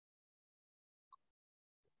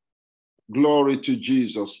Glory to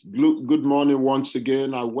Jesus. Good morning once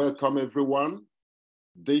again. I welcome everyone.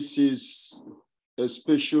 This is a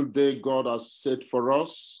special day God has set for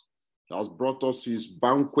us. He has brought us to his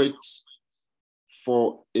banquet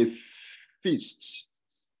for a feast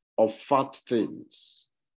of fat things.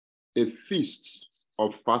 A feast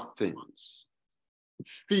of fat things. A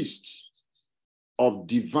feast of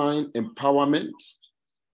divine empowerment,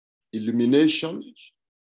 illumination,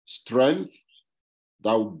 strength,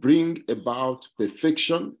 that will bring about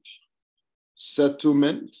perfection,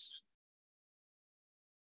 settlement,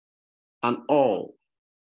 and all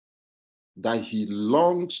that he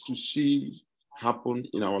longs to see happen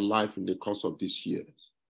in our life in the course of this year.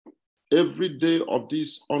 Every day of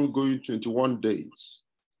these ongoing 21 days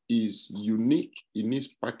is unique in its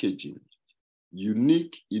packaging,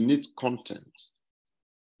 unique in its content.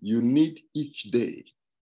 You need each day.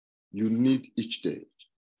 You need each day.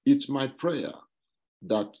 It's my prayer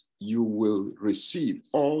that you will receive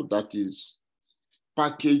all that is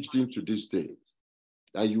packaged into this day,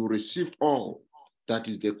 that you receive all that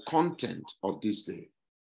is the content of this day,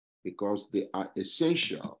 because they are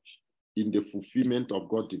essential in the fulfillment of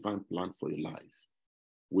God's divine plan for your life.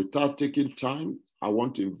 Without taking time, I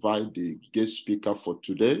want to invite the guest speaker for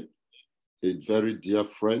today, a very dear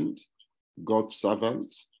friend, God's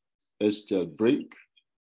servant, Estelle Brink.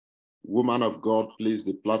 Woman of God, please,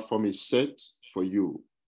 the platform is set for you.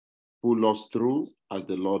 Pull us through as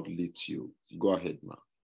the Lord leads you. Go ahead, ma'am.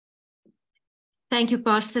 Thank you,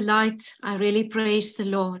 Pastor Light. I really praise the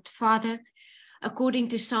Lord. Father, according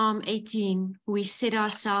to Psalm 18, we set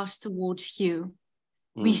ourselves towards you.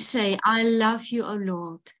 We say, I love you, O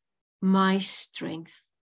Lord, my strength.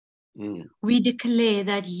 We declare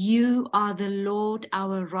that you are the Lord,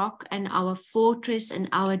 our rock and our fortress and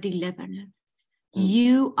our deliverer.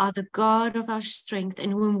 You are the God of our strength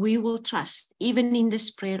in whom we will trust, even in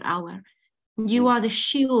this prayer hour. You are the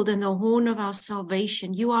shield and the horn of our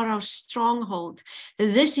salvation. You are our stronghold.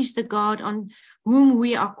 This is the God on whom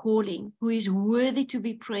we are calling, who is worthy to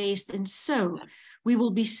be praised, and so we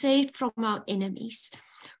will be saved from our enemies.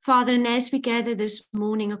 Father, and as we gather this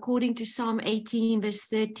morning, according to Psalm 18, verse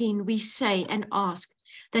 13, we say and ask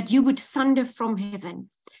that you would thunder from heaven,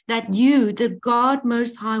 that you, the God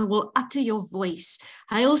Most High, will utter your voice.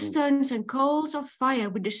 Hailstones and coals of fire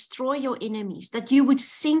would destroy your enemies, that you would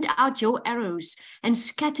send out your arrows and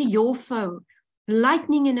scatter your foe,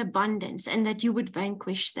 lightning in abundance, and that you would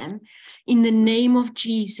vanquish them. In the name of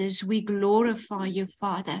Jesus, we glorify you,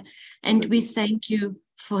 Father, and we thank you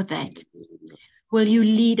for that. Will you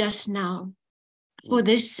lead us now? For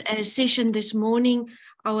this session this morning,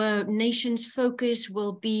 our nation's focus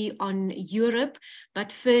will be on Europe,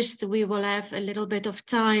 but first we will have a little bit of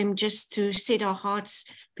time just to set our hearts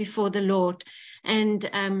before the Lord. And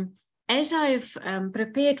as I've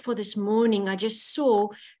prepared for this morning, I just saw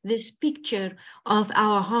this picture of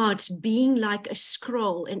our hearts being like a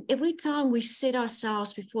scroll. And every time we set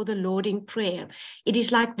ourselves before the Lord in prayer, it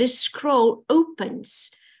is like this scroll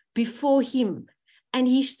opens before him. And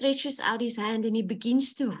he stretches out his hand and he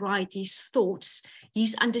begins to write his thoughts,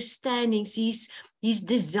 his understandings, his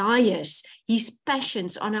desires, his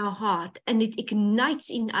passions on our heart. And it ignites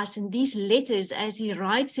in us. And these letters, as he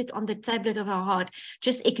writes it on the tablet of our heart,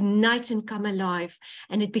 just ignites and come alive.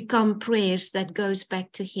 And it become prayers that goes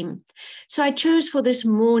back to him. So I chose for this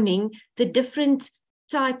morning the different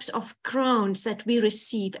types of crowns that we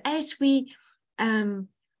receive as we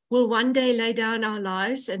will one day lay down our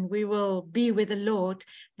lives and we will be with the Lord.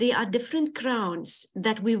 There are different crowns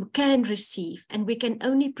that we can receive, and we can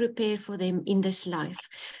only prepare for them in this life.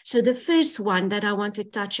 So the first one that I want to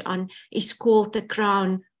touch on is called the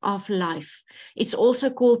crown of life. It's also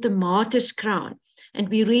called the martyr's crown. And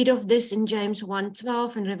we read of this in James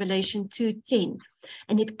 1:12 and Revelation 2:10.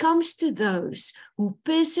 And it comes to those who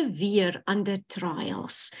persevere under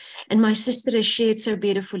trials. And my sister has shared so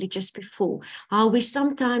beautifully just before how we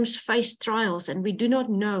sometimes face trials and we do not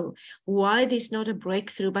know why there's not a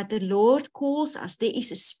breakthrough, but the Lord calls us. There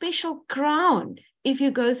is a special crown if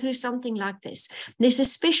you go through something like this. There's a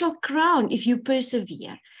special crown if you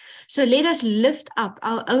persevere. So let us lift up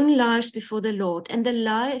our own lives before the Lord and the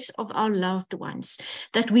lives of our loved ones,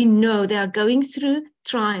 that we know they are going through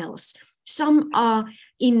trials. Some are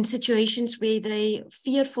in situations where they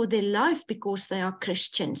fear for their life because they are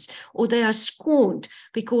Christians, or they are scorned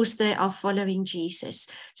because they are following Jesus.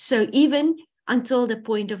 So even until the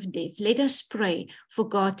point of death, let us pray for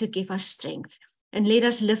God to give us strength. And let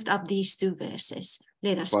us lift up these two verses.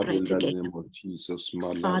 Let us Father, pray in the together. name of Jesus,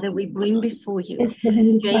 Father, we bring before you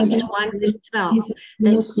Heavenly James Father, 1:12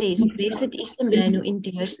 that says, "Blessed is the man who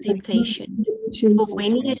endures temptation. For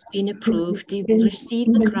when he has been approved, he will receive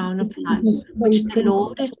the crown of life, which the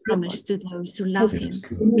Lord has promised to those who love him."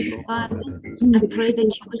 Father, I pray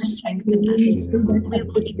that you will strengthen us. We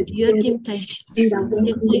will endure temptations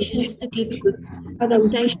to give in,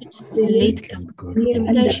 temptations to let go,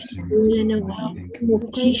 temptations to turn away,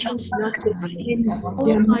 temptations not to pray,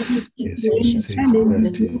 all kinds of temptations,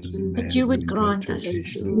 that you would grant us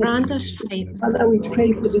favor, Father, we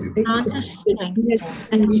pray for the grant us strength,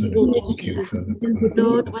 and we will endure.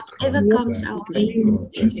 Lord, whatever comes our way,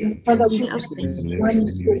 Jesus. Father, we our pray best,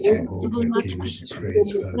 we will not be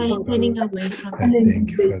turning away from I you,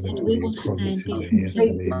 thank you, Father, and for we your will stand promises are before yes you.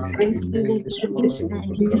 and amen. We will boldly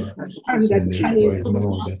stand before you. And therefore I We will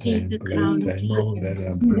know that I receive am the crown blessed. of I life. know that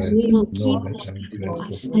I'm You blessed. will I know keep that us I'm before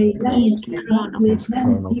blessed us. of And God. these crown of This life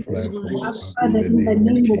crown of is life will of receive God in the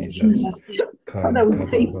name of Jesus. Father, we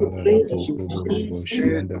pray for prayer.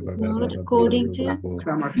 Lord, according to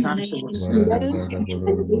Galatians 2:6,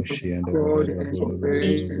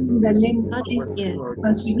 In the name of not Jesus, here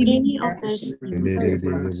as we give any you of those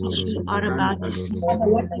things which you are about to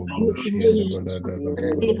see. Indeed,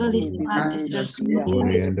 the devil is about to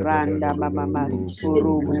thrust Randa mama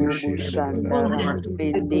maskuru bushandara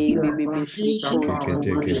bende bibi shikoya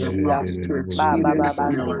baba baba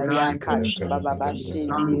sayaka baba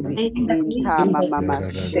bashindiri rinta mama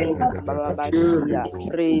maseka baba bashia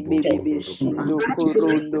re bibi shindo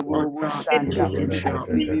kurundo bushanda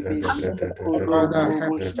bibi shikurundo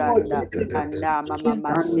bushanda anda mama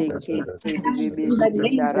maseke bibi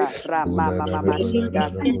shindara rama mama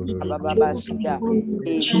mashidaka baba bashia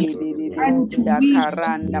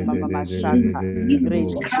Dakaranda mama mashaka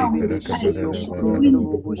rete bebe shiyo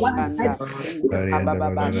kurondo bushanda baba bashika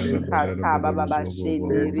baba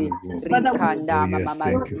bashendiri rikanda mama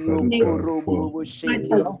Thank you, masiyo Father God, kurobo for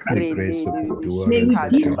bushindi the rende grace of bebe endurance,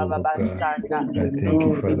 shika O baba Jehovah bashanda God. I thank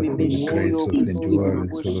you, rete Father, bebe for the grace shiyo of kurobo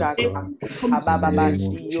endurance, O bushaka God. In the baba name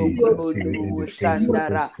of bashiyo Jesus, kurondo even in the face of bushandara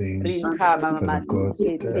those things, rinka mama Father God,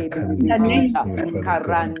 that are masikete coming bebe against shia me, Father God.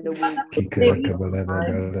 karando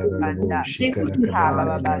Kikarakabaladaladadabo,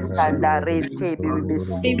 Baba Basanda Rete Bibi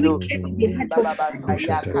Shindo Baba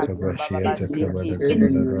Basayaka Baba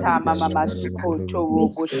Basiki Tama Mama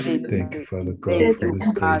Shikoto Thank you, Bushindi. Father God, Thank for you, this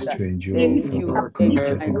grace Father. to endure, Thank Father you, God, my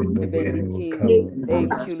that even though the heavenly enemy will King. come,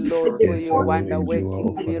 Thank you, Lord, for yes, your I will wonder endure,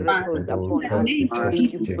 oh working Father miracles God, I will upon pass us. the test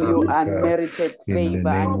Thank you with your for your glory, God. unmerited In the favor,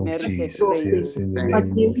 name of unmerited Jesus, grace. yes, in the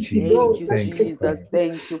name of Thank Jesus. you, Thank you, Jesus. Father.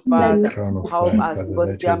 Thank you, The Father. crown of Help life, us, Father,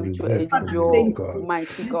 that you have Gosiam, to reserved for me, oh endure, God.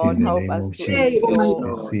 mighty In God. the Help name us of to Jesus, I endure.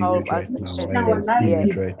 receive Help it us right to now. I persevere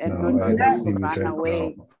receive it right and now. not I to receive it run right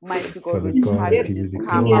away. now. Mighty God, Father when God, I give you challenges the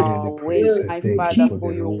come glory and our the way, praise. I my thank you Father, for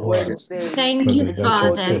for the your word rewards, says, Thank Father, you, that you have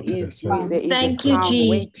Father. there set to is us, oh a Thank you, crown God. In Jesus.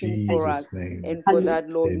 waiting for us. Jesus' name. And for that,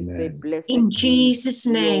 Lord, we say, Amen. blessed In be Jesus'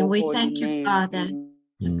 name, your we holy thank you, name. Father.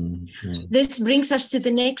 Mm-hmm. This brings us to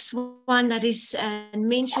the next one that is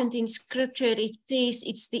mentioned in scripture. It says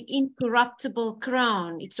it's the incorruptible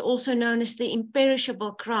crown. It's also known as the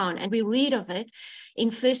imperishable crown. And we read of it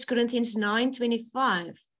in 1 Corinthians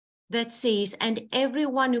 9:25 that says, "And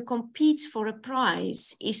everyone who competes for a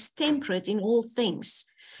prize is temperate in all things.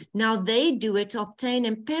 Now they do it to obtain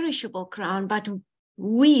a perishable crown, but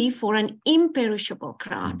we for an imperishable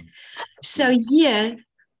crown." So here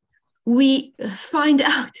we find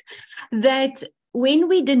out that when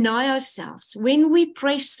we deny ourselves, when we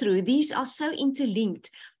press through, these are so interlinked.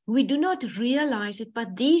 We do not realize it,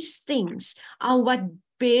 but these things are what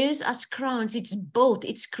bears us crowns. It's built,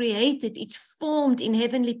 it's created, it's formed in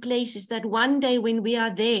heavenly places, that one day when we are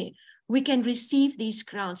there, we can receive these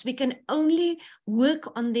crowns. We can only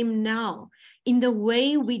work on them now in the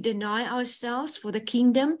way we deny ourselves for the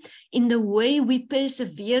kingdom, in the way we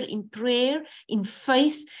persevere in prayer, in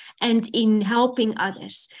faith, and in helping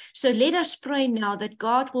others. So let us pray now that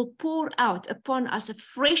God will pour out upon us a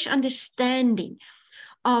fresh understanding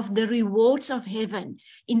of the rewards of heaven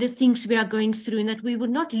in the things we are going through, and that we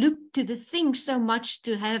would not look to the things so much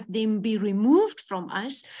to have them be removed from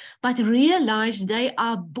us, but realize they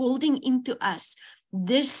are building into us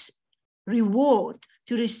this reward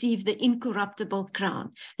to receive the incorruptible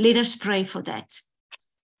crown. Let us pray for that.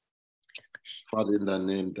 Father, in the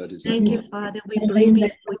name that is Thank you, above. Father. We bring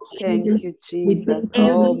before you Thank you, Jesus.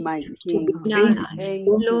 Oh, my King. in our lives. Thank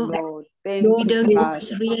you, Lord, Lord. Thank we you, don't Father.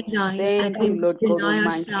 always realize Thank that we you, Lord must God deny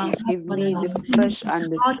Almighty. ourselves. Give me the fresh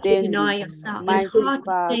It's hard to deny understanding, yourself. It's mighty hard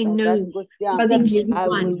to say Father, that no Gosiam, to things you I will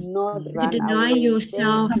want. not To run deny away. Thank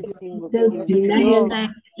yourself you, King of to Kings. things Lord, that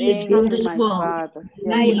is from this world.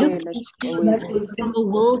 We look at you from a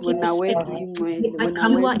worldly perspective, but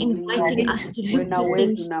you are inviting us to look at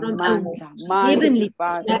things from a heavenly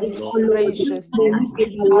perspective. Gracious,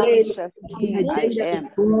 gracious King, I am.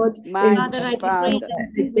 Father, I pray that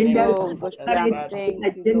you will Oh, help us.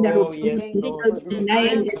 thank you, Lord. Oh, Thank yes, you Lord. for the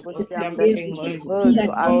mercy that you have heard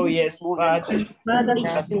to us Oh, this yes, morning. Father.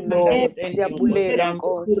 Thank you, Lord. Siyabulela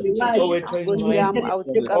Nkosi. Nkosi yami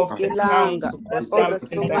awusikamkelanga all the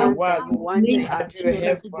surroundings you wanted us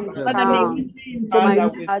to come to my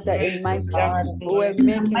Father and my God, who were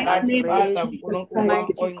making us ready,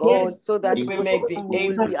 mighty God, so that we may be we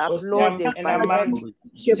will be able uploaded by heaven.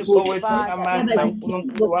 Father and my King,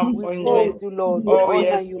 we praise you, Lord. We Oh, honor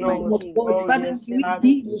yes, you, my Lord. King. Oh, yes, Father.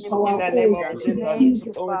 In In the name of Jesus. Thank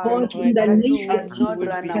you, Oh, Father, that you will not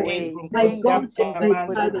run away. Thank you, Jesus,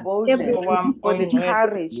 for the boldness, for the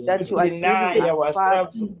courage that you are deny giving us, Father,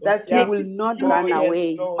 ourselves. that we will not run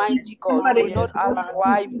away. Mighty God, we will not ask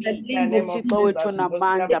why we go to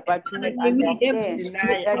Namanda, but we will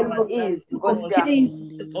understand that it is because they are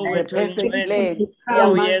the perfect plan.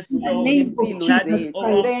 Oh, yes, Lord.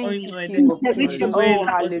 Thank you, King of Kings. Oh,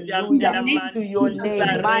 hallelujah. To your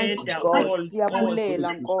name, mighty God.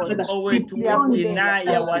 Siyabulela Nkosi. Oh, we do not Siyabulela deny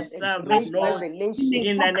for ourselves, a great Lord. revelation.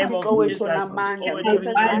 In the name of Go to Jesus. Namanda. Oh, we Make do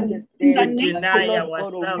us not understand. deny Lord God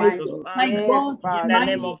ourselves, Almighty. Father. Yes, In Father. the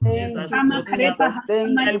name of Thank Jesus. you, Jesus.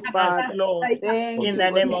 Thank you, Help us, Father. Lord. Thank In you,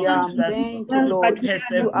 the name of Kosiam. Jesus. Thank you, Lord.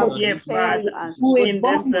 You are Persevere, preparing Father. us In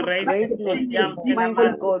this for race, greatness, mighty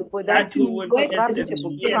man, God, for that that we will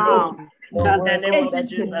incorruptible persevere, crown, Lord. the In the name of that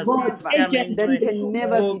Jesus. can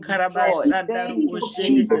never Oh, be destroyed. Thank you,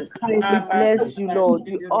 Jesus. We bless you, Lord.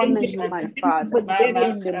 We honor you, my Father,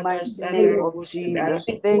 in the mighty name of Jesus.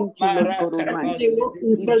 Thank you, Lord God Almighty.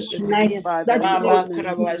 We bless you, Father. We honor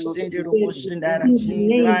you, King of Kings. In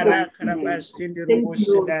Jesus' name.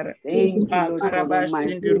 Thank you, Lord God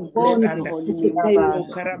Almighty. We bless your holy name,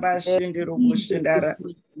 Father.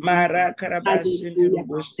 Mara karabashindi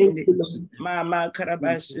rubushindi. Mama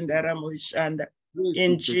karabashindara mushanda.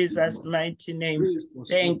 In Jesus' mighty name.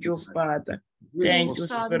 Thank you, Father. Thank you,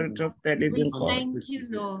 Spirit of the living God. Thank you,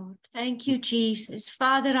 Lord. Thank you, Jesus.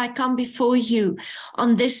 Father, I come before you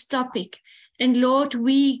on this topic. And Lord,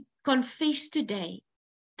 we confess today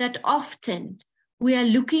that often we are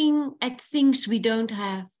looking at things we don't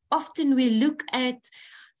have. Often we look at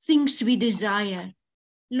things we desire.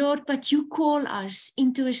 Lord, but you call us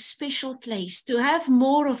into a special place. To have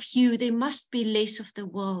more of you, there must be less of the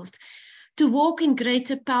world. To walk in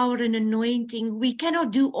greater power and anointing, we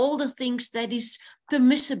cannot do all the things that is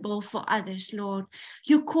permissible for others, Lord.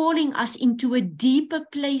 You're calling us into a deeper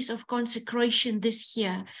place of consecration this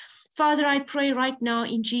year. Father, I pray right now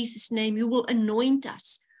in Jesus' name, you will anoint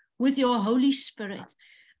us with your Holy Spirit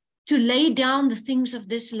to lay down the things of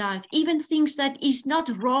this life, even things that is not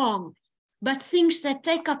wrong, but things that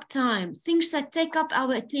take up time, things that take up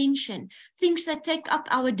our attention, things that take up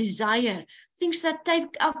our desire, things that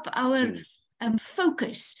take up our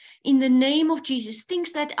focus in the name of Jesus,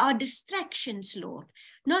 things that are distractions, Lord.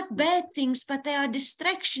 Not bad things, but they are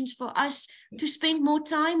distractions for us to spend more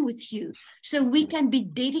time with you so we can be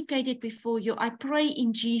dedicated before you. I pray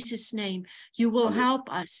in Jesus' name, you will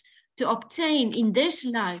help us to obtain in this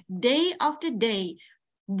life, day after day,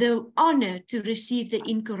 the honor to receive the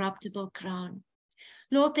incorruptible crown.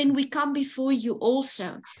 Lord, then we come before you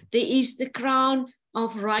also. There is the crown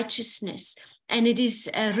of righteousness, and it is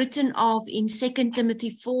written of in 2 Timothy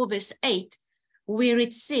 4 verse 8, where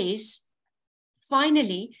it says,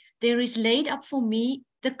 finally, there is laid up for me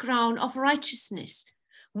the crown of righteousness,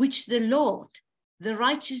 which the Lord, the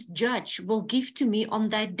righteous judge, will give to me on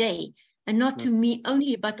that day, and not to me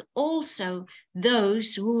only, but also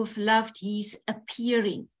those who have loved his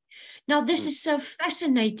appearing. Now, this is so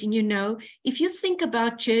fascinating, you know, if you think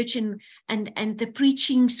about church and the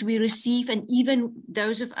preachings we receive, and even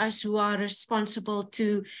those of us who are responsible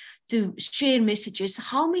to share messages,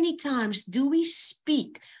 how many times do we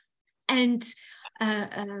speak and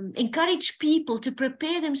encourage people to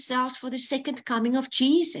prepare themselves for the second coming of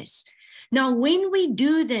Jesus? Now, when we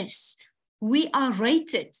do this, we are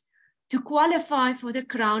rated to qualify for the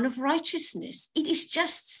crown of righteousness. It is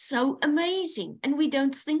just so amazing, and we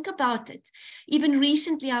don't think about it. Even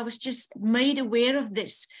recently, I was just made aware of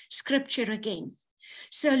this scripture again.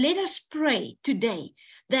 So let us pray today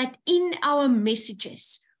that in our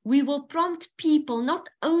messages, we will prompt people not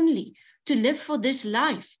only to live for this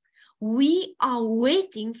life, we are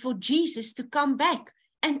waiting for Jesus to come back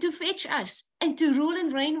and to fetch us and to rule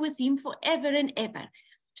and reign with him forever and ever.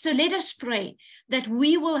 So let us pray that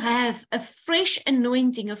we will have a fresh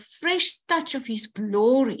anointing, a fresh touch of his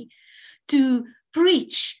glory to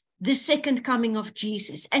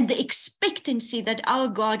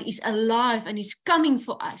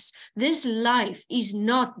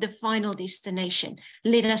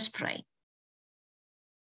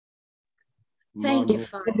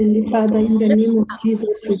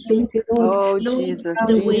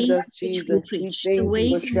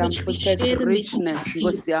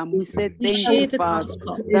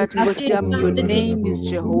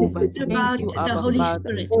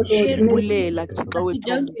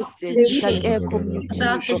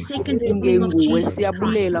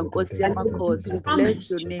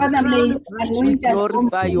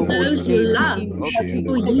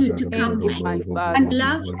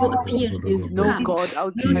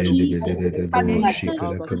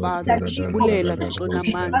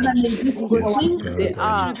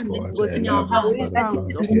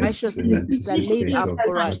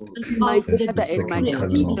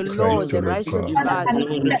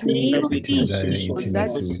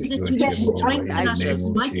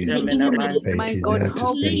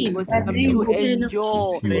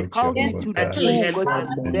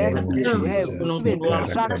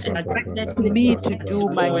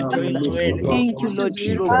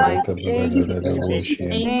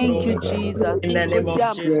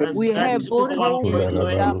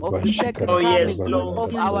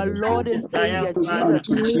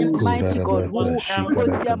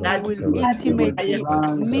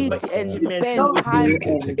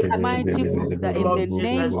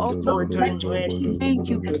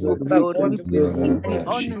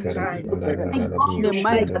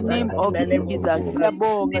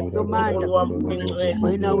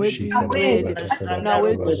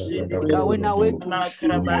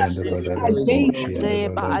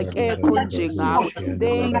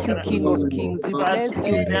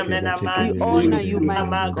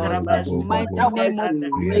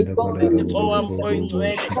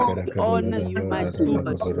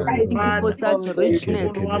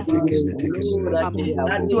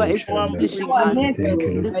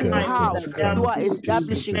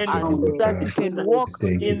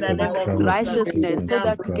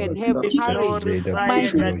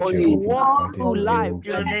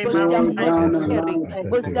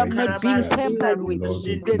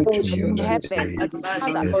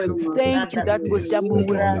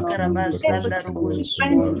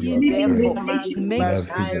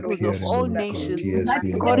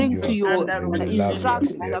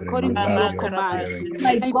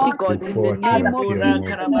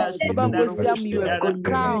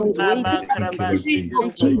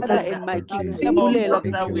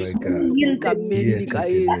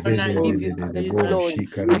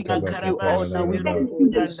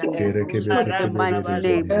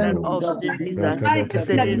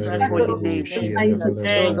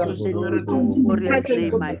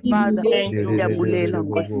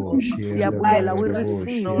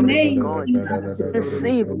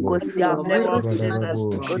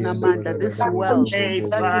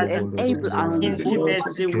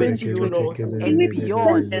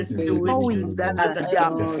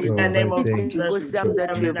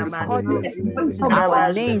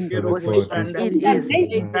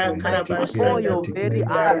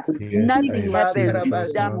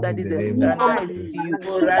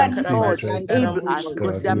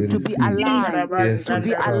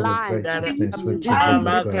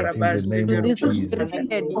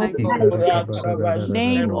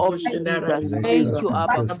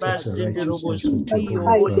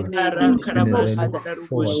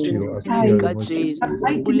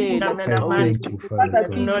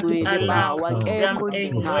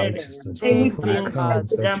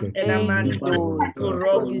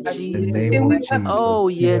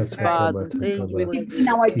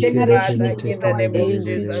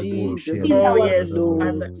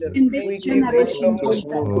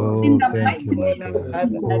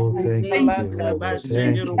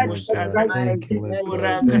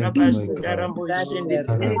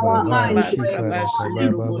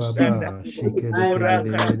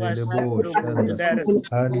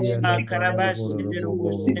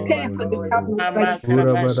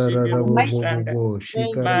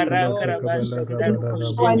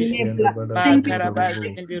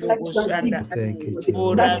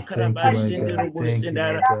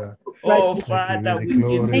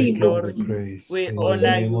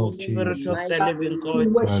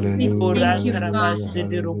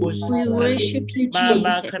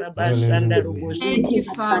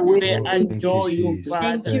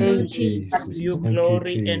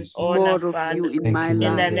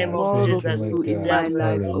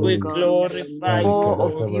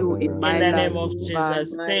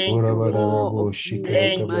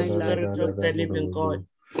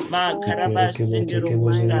Thank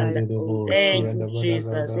you,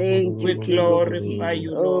 Jesus. We glorify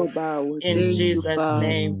you, Lord. In Jesus'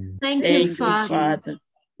 name. Thank you, Father.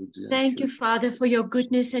 Thank you, Father, for your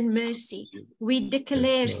goodness and mercy. We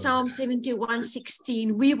declare Psalm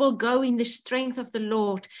 71:16. We will go in the strength of the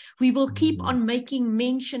Lord. We will keep on making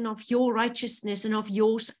mention of your righteousness and of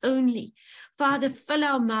yours only. Father, fill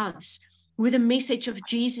our mouths with a message of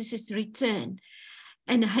Jesus' return.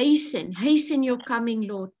 And hasten your coming,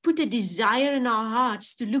 Lord. Put a desire in our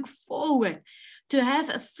hearts to look forward, to have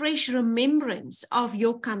a fresh remembrance of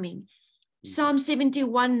your coming. Psalm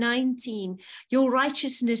 71:19, your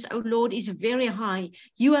righteousness, O Lord, is very high.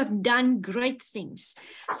 You have done great things.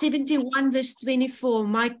 71:24,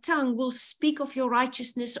 my tongue will speak of your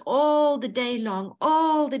righteousness all the day long,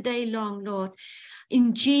 Lord.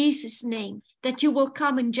 In Jesus' name, that you will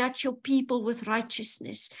come and judge your people with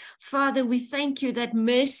righteousness. Father, we thank you that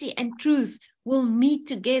mercy and truth will meet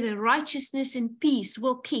together. Righteousness and peace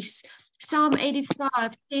will kiss. Psalm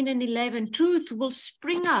 85:10 and 11, truth will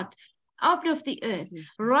spring out of the earth.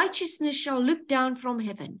 Righteousness shall look down from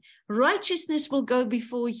heaven. Righteousness will go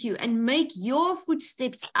before you and make your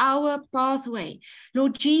footsteps our pathway.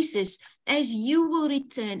 Lord Jesus, as you will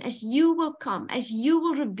return, as you will come, as you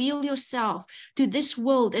will reveal yourself to this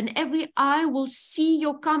world, and every eye will see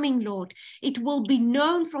your coming, Lord. It will be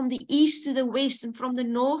known from the east to the west and from the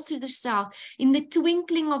north to the south. In the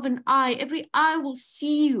twinkling of an eye, every eye will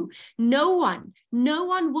see you. No one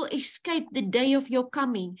will escape the day of your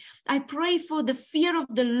coming. I pray for the fear of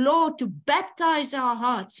the Lord to baptize our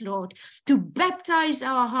hearts, Lord, to baptize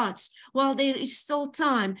our hearts while there is still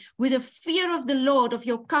time with the fear of the Lord of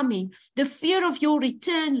your coming, the fear of your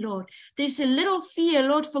return, Lord. There's a little fear,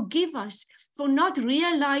 Lord, forgive us for not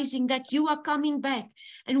realizing that you are coming back.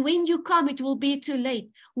 And when you come, it will be too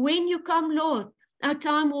late. When you come, Lord, our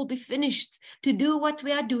time will be finished to do what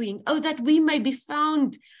we are doing. Oh, that we may be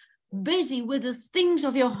found busy with the things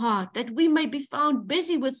of your heart, that we may be found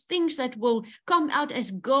busy with things that will come out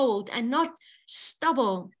as gold and not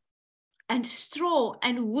stubble and straw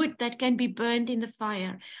and wood that can be burned in the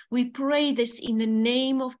fire. We pray this in the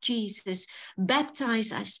name of Jesus.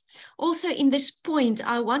 Baptize us. Also in this point,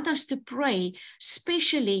 I want us to pray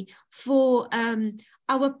especially for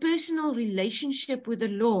our personal relationship with the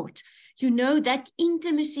Lord. You know, that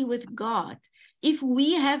intimacy with God. If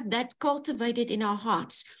we have that cultivated in our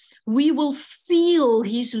hearts, we will feel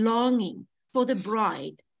his longing for the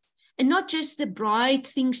bride. And not just the bride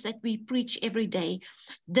things that we preach every day,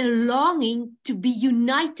 the longing to be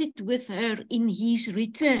united with her in his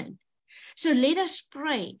return. So let us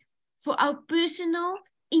pray for our personal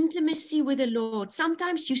intimacy with the Lord.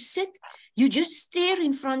 Sometimes you sit, you just stare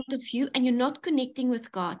in front of you and you're not connecting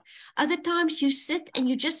with God. Other times you sit and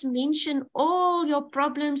you just mention all your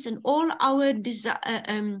problems and all our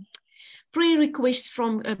prayer requests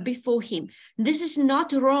from before him. This is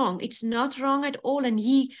not wrong. It's not wrong at all. And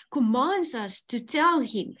he commands us to tell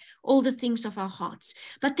him all the things of our hearts.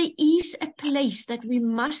 But there is a place that we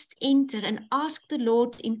must enter and ask the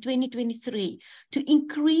Lord in 2023 to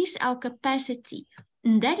increase our capacity.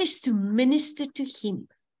 And that is to minister to him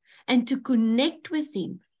and to connect with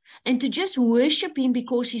him and to just worship him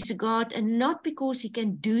because he's God and not because he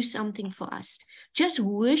can do something for us. Just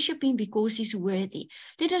worship him because he's worthy.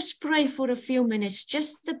 Let us pray for a few minutes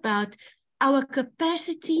just about our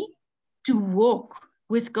capacity to walk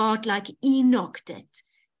with God like Enoch did.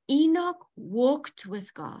 Enoch walked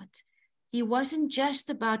with God. He wasn't just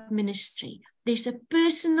about ministry. There's a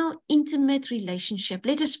personal, intimate relationship.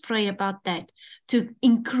 Let us pray about that to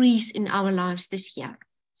increase in our lives this year.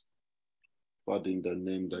 Father, in the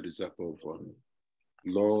name that is above all,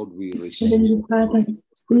 Lord, we receive. Father,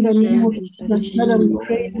 in the name of Jesus, Father, we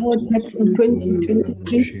pray, Lord, that in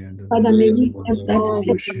 2023, Father, may we have that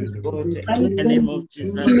in the name of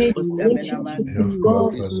Jesus, relationship with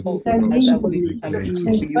God. In the name of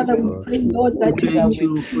Jesus, Father, we pray, Lord, that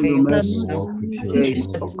you for your mercy.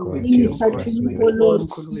 minister to you, O Lord,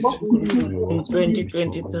 walk with you. in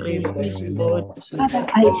 2023, Lord, Father,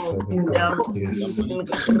 I increase our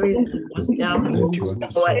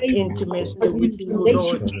intimacy with you,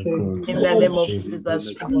 Lord, in the name of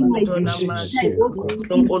Jesus. With you, Lord, in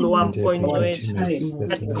the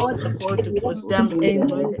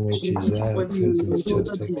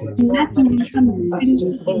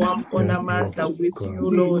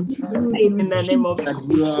name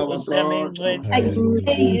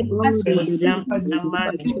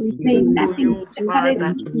of Jesus. Father,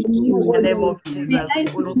 in the name of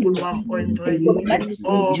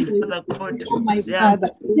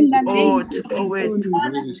Jesus. Oh, Father God,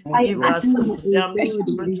 I Give ask us for wisdom,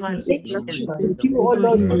 spiritual spiritual relationship with you, O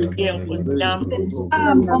Lord.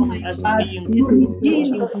 Oh my as God, being you good. reveal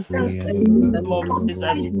yourself to me. Name of From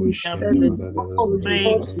Jesus, pray,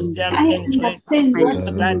 Lord, I enjoy understand what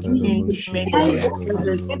that it means. I intimacy, have a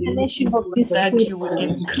revelation of this that truth. you will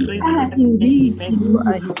increase Indeed,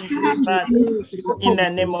 intimacy, Father, in the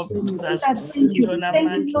name of Jesus. Father, thank you.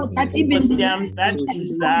 Thank you, Lord, that even That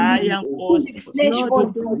desire, through the flesh,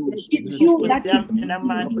 oh Lord, it's you that is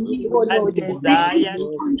living in me, oh that Lord. May I desire be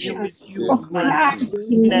to be with conscious you, of Father. Christ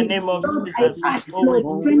in In the me. name of Lord, I Jesus, ask, Lord,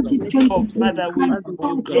 2023, Father, we my give you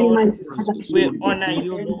God and glory. my Father, We honor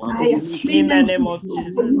you, Lord. desire. May In the my name of desire for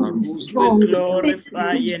Jesus, you be we strong. May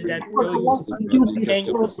glorify my and desire adore you. for you be Thank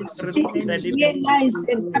you, strong. Spirit May of the it living God. realize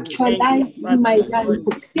and Thank you, actualize in Father, my Lord.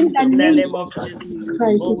 life. In the In the name name of of Jesus, Jesus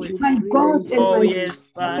Christ, my God and oh my yes,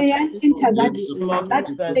 Father. may I enter that Name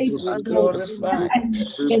of place Jesus, we of God glorify,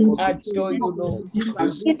 and adore you, Lord.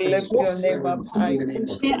 Lift your name up high.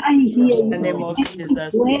 may I hear In the you. name of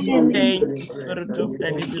Jesus. When Thank you, Spirit of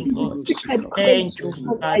the living God. secret Thank place you, of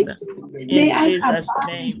my Father. may In I Jesus' abide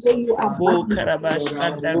name. where you Oh, abide.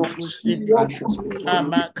 Karabashanda Rubushindi. Walk with you.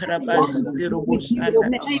 Ama Walk Karabashindi with you. Rubushanda.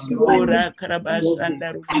 May I be one with Ora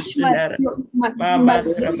Karabashanda touch my Rubushindara. my Mama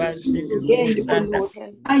Karabashindi again, oh Rubushanda. Lord.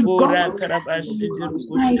 My Ora God, Karabashindi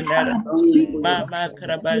my Rubushindara. Father, Jesus, Mama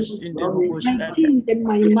Karabashindi my Rubushanda. King and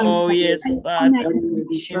my Oh, Master. yes, I honor Father. and In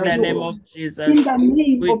worship the name you. of In Jesus, the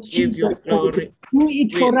name we of give you Jesus Christ, glory. do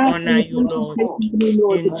it We for us honor in you, Lord. 2023,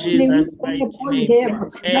 Lord. In May we Jesus' mighty all name.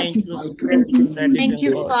 have that Thank you, Spirit of the Thank living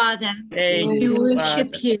you, God. Father. Thank We you, worship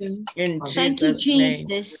Father. you. In Thank you, Jesus' name.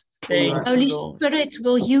 Jesus. Thank you, Holy Lord. Spirit,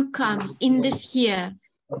 will you come in this year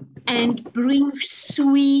and bring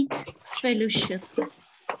sweet fellowship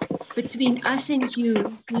between us and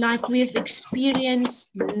you like we have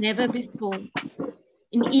experienced never before.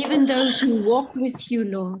 And even those who walk with you,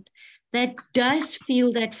 Lord, that does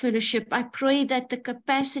feel that fellowship, I pray that the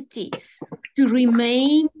capacity to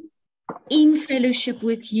remain in fellowship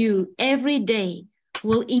with you every day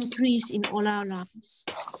will increase in all our lives.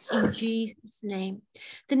 In Jesus' name.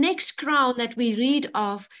 The next crown that we read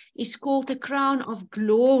of is called the crown of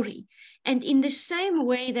glory. And in the same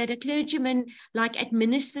way that a clergyman like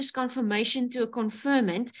administers confirmation to a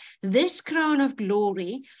confirmant, this crown of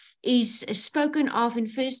glory is spoken of in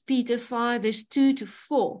 1 Peter 5, verse 2 to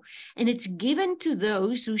 4. And it's given to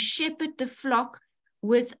those who shepherd the flock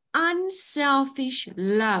with unselfish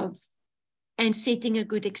love and setting a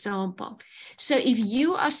good example. So if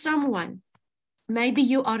you are someone, maybe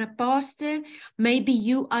you are a pastor, maybe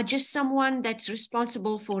you are just someone that's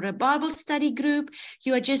responsible for a Bible study group,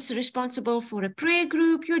 you are just responsible for a prayer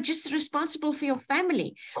group, you're just responsible for your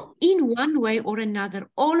family. In one way or another,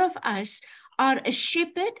 all of us are a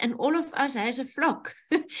shepherd and all of us has a flock,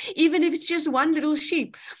 even if it's just one little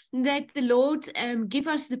sheep, that the Lord give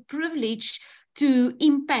us the privilege to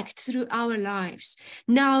impact through our lives.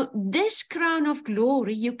 Now, this crown of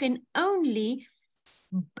glory, you can only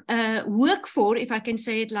work for, if I can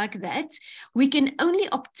say it like that. We can only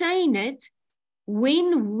obtain it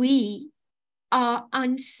when we are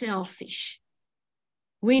unselfish.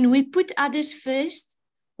 When we put others first,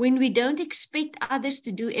 when we don't expect others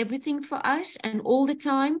to do everything for us and all the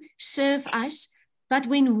time serve us, but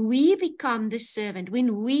when we become the servant,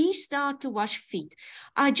 when we start to wash feet.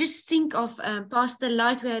 I just think of Pastor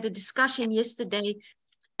Light. We had a discussion yesterday,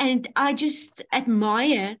 and I just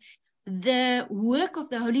admire the work of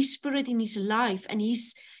the Holy Spirit in his life and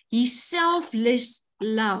his selfless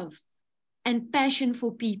love and passion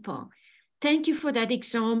for people. Thank you for that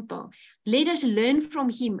example. Let us learn from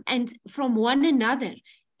him and from one another.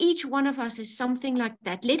 Each one of us has something like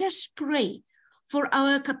that. Let us pray for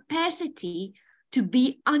our capacity to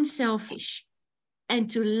be unselfish and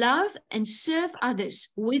to love and serve others,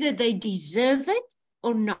 whether they deserve it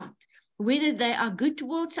or not, whether they are good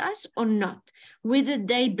towards us or not, whether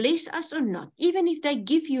they bless us or not, even if they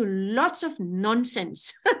give you lots of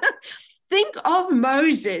nonsense. Think of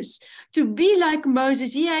Moses. To be like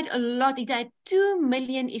Moses, he had a lot. He had 2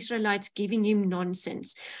 million Israelites giving him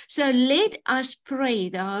nonsense. So let us pray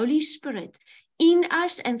the Holy Spirit in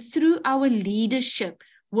us and through our leadership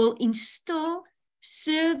will instill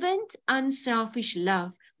servant, unselfish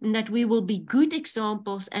love, and that we will be good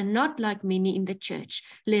examples and not like many in the church.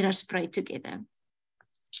 Let us pray together.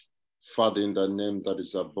 Father, in the name that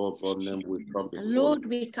is above all name, we come before Lord,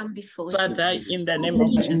 we come before you. Father, in the name of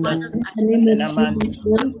In Jesus. the name of Jesus,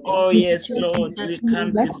 Lord. Oh, yes, Lord, we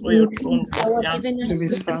come before your throne Given us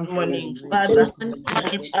this morning. this Father, one I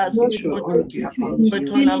gives ask Lord, you, we Lord, pray that you to instill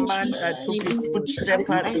turn in Amanda us to be good that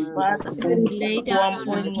shepherd, as Father. spirit lay of down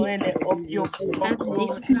One our point life. one of your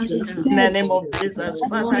This Jesus, in person the says name of Jesus. that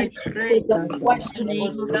Father, I we pray that wash to name of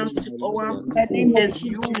Osiam to our in the name of as Jesus.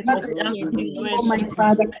 you Osiam Nothing, oh my to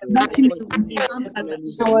Father, nothing is everything, in Father.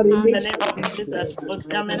 our In the relationship. name of Jesus,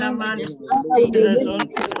 Osiam and Amanda Father, is we a live zone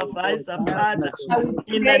supervisor, Father. I will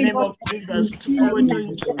In the pray, name Lord, of that you Jesus, to instill our in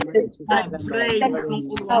us doing. process, I Father, pray, that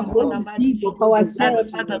Nkulunkulu we wam not Almighty, give of that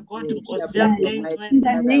ourselves Father God to Osiam die. In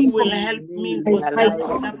the name will of help me, as I Osiam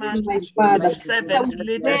go Amanda, to my with Father, I servant will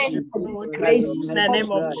pray leadership, for Lord. this grace to In the support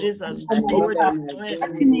name of Jesus, for to my always Father, join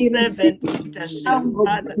that he may receive servant leadership, humble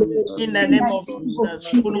Father. Lord, In the in name the of name of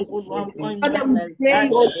Jesus, Jesus. Nkulunkulu wam Father, oyingcwele, we pray,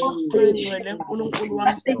 that O Lord, for the oyingcwele, shepherd, Nkulunkulu that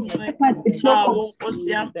wam the oyingcwele, shepherd is not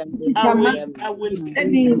Osiam, it's a man I will let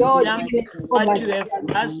me, do Lord, Osiam be what you have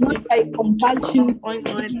overseer, asked not him by to compulsion,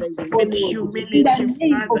 oyingcwele, O with Lord. In humility, the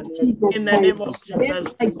name Father. of Jesus In the Christ, name of then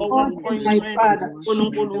Jesus, my God and my Father,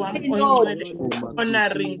 we Nkulunkulu wam pray, Lord, oyingcwele,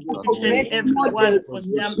 honoring for each and great every one, models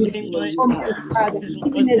Osiam engcwele, from my Father,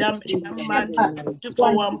 even as Osiam the enamandla, shepherd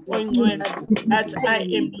Thixo wam was oyingcwele, that I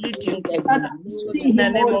am leading, Father, Father. I see In the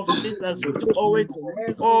him name all of Jesus, to always,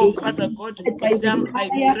 day. oh Father God, That by Osiam, the I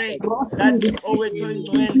fire pray roasting that with always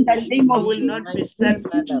in the name I of will Jesus, not be receive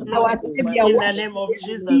selfish, our Lord. Savior, In the wash name of their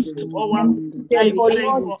feet, Jesus, to our, and I them, O pray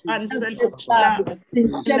Lord, for selfless unselfish love, love.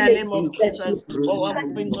 In the sincerely name of that you Jesus, to our Father,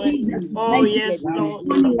 in oyingcwele. Jesus' Oh mighty yes, Lord.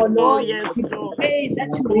 name, O Oh Lord, yes, we Lord. pray that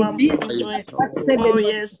you Wam reveal oyingcwele. what Oh seven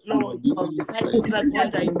yes, Lord. Father God,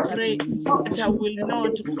 I pray that I will not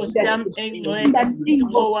Osiam leadership in engcwele. the name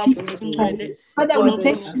of Owam Jesus oyingcwele. Christ. Father, we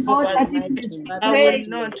thank Nkulunkulu you, Lord, that obasiwe. even as we I will pray,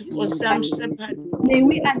 not Osiam shepherd. may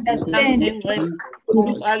we Osiam understand engcwele. from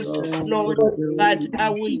this Lord, Lord, but I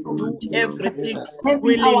will name of do Jesus everything Christ.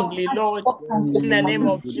 Having our willingly, hearts Lord. focused In the name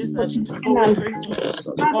of on Jesus, to positional always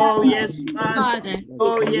Father, oh yes, Father. Father.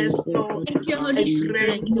 Oh yes, Lord. Thank you, I Holy pray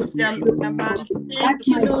Spirit. for Osiam Amanda. that Thank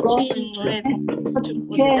you, my Lord God, Jesus. To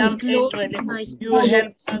can Osiam engcwele. Glorify You for the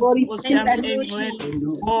help us, glory in Osiam the you, Lord name engcwele. of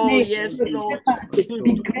Jesus. Oh make yes, the Lord. shepherd, To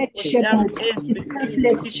the do great Osiam shepherd, the everything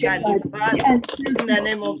selfless critically, shepherd, the Father. In the unselfish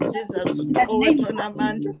name of shepherd. Jesus, In the oh name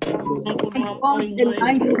Amanda. of my God and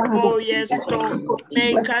my Father, Oh in yes, the Lord. name of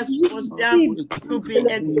Make Jesus, us we Osiam receive to be counsel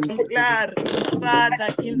exemplary, Father,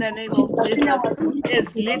 in the name of Jesus in Jesus. our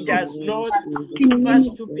As ministry, leaders, Lord, in help us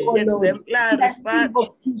to ministry, be oh Lord, in exemplary, the name Father,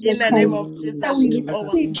 of in Jesus the name Christ, of that Jesus. we To our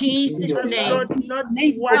receive Jesus' us, name. Lord, not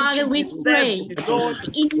name of want Father, to be we served, pray Lord,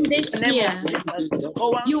 in in the this name of year, Jesus, to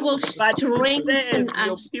our, you will but to serve strengthen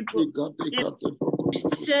your us people. to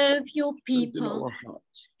serve your people,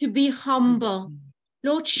 to be humble.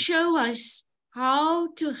 Lord, show us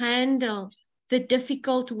how to handle the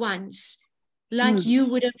difficult ones like you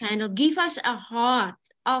would have handled. Give us a heart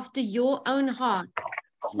after your own heart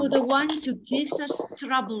for the ones who gives us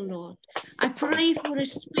trouble, Lord. I pray for a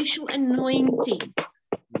special anointing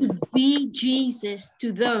to be Jesus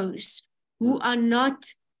to those who are not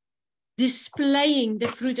displaying the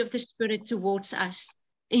fruit of the Spirit towards us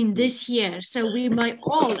in this year, so we may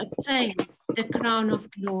all obtain the crown of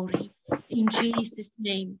glory in Jesus'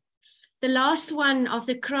 name. The last one of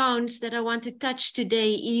the crowns that I want to touch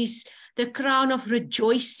today is the crown of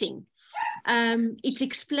rejoicing. It's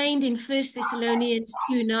explained in 1 Thessalonians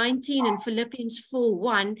 2:19 and Philippians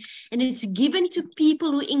 4:1, and it's given to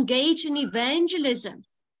people who engage in evangelism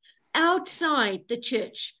outside the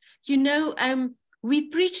church. You know, we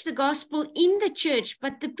preach the gospel in the church,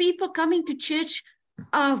 but the people coming to church,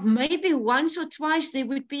 maybe once or twice there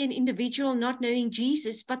would be an individual not knowing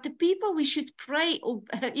Jesus, but the people we should pray or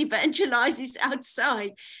evangelize is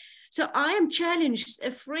outside. So I am challenged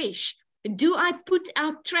afresh. Do I put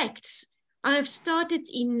out tracts? I have started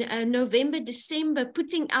in November, December,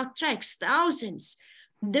 putting out tracts, thousands.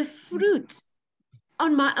 The fruit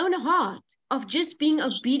on my own heart of just being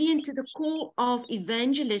obedient to the call of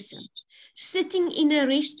evangelism, sitting in a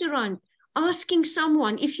restaurant, asking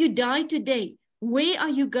someone, if you die today, where are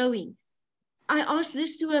you going? I asked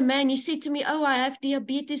this to a man. He said to me, oh, I have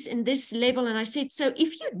diabetes in this level. And I said, so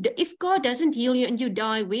if God doesn't heal you and you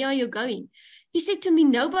die, where are you going? He said to me,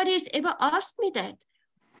 nobody has ever asked me that.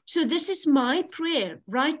 So this is my prayer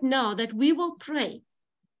right now, that we will pray.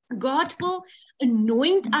 God will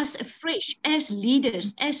anoint us afresh as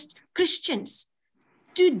leaders, as Christians,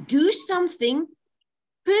 to do something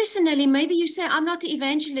personally. Maybe you say, I'm not an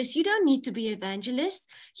evangelist. You don't need to be an evangelist.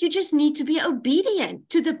 You just need to be obedient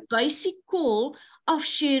to the basic call of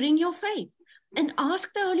sharing your faith. and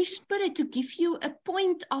ask the Holy Spirit to give you a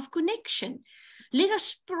point of connection. Let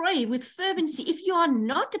us pray with fervency. If you are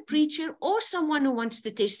not a preacher or someone who wants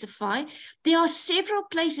to testify, there are several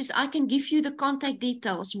places I can give you the contact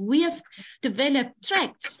details. We have developed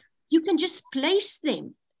tracts. You can just place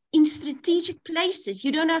them in strategic places.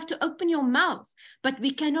 You don't have to open your mouth, but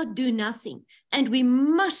we cannot do nothing. And we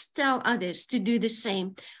must tell others to do the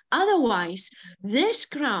same. Otherwise, this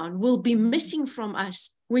crown will be missing from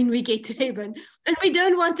us when we get to heaven. And we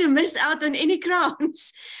don't want to miss out on any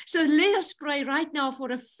crowns. So let us pray right now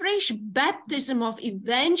for a fresh baptism of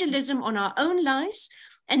evangelism on our own lives,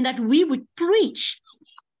 and that we would preach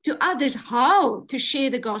to others how to share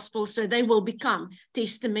the gospel so they will become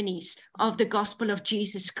testimonies of the gospel of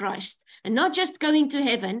Jesus Christ. And not just going to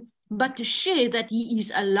heaven, but to share that he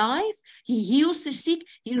is alive, he heals the sick,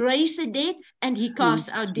 he raised the dead, and he casts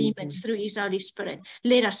out demons through his Holy Spirit.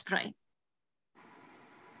 Let us pray.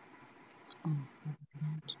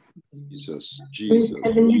 Jesus.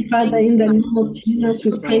 Heavenly Father, in the name of Jesus,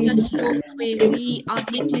 we pray where we are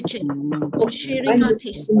negligent in sharing our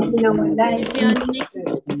testimony. in our lives. We are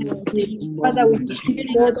negligent. Father, we pray,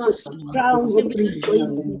 Lord, for the crown of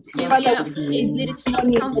rejoicing. Father, we pray this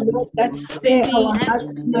morning, Lord, that stir our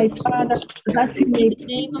hearts, my Father, that we may in the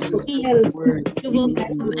name of Jesus, you will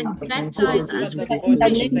come and baptize us with in the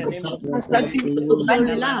name of Jesus, that we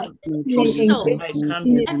your love for souls.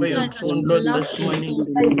 Baptize us with Lord, love this morning.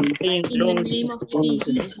 in the name of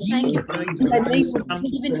Jesus. Thank you for in the name of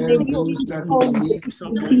even fresh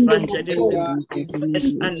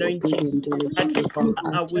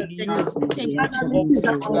anointing that I will use.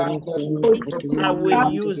 I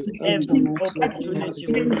will use every opportunity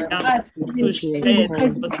to share the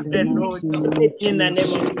gospel, Lord, in the name of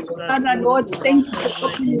Jesus. Father, Lord, thank you for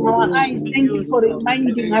opening our eyes. Thank you for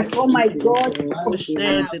reminding us, oh my God, to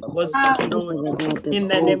share the gospel, Lord, in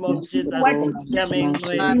the name of Jesus. Oh,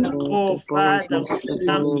 Father,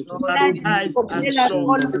 baptize us,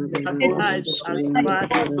 Lord, baptize us, Father,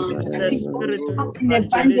 the spirit of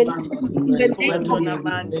evangelism,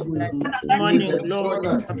 morning, Lord,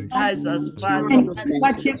 baptize us, Father,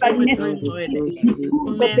 whatever necessary,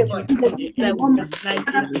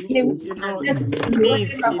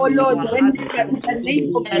 oh Lord, when we are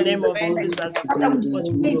in the name of Jesus, Father, we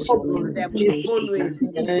pray for always,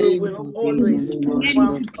 we will always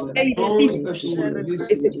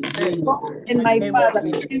and my Father,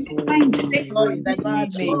 we find faith in the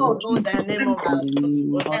name of Jesus.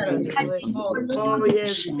 Oh,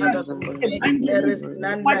 yes, Father, there is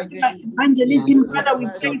none like evangelism, Father, we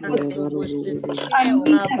pray for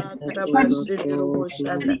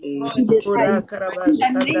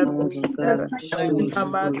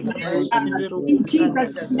in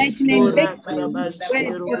Jesus' mighty name,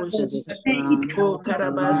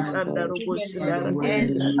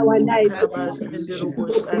 our lives,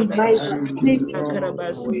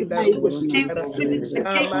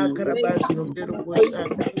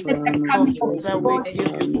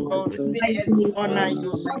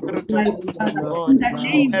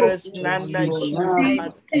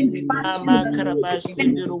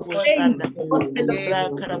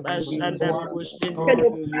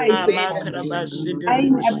 honor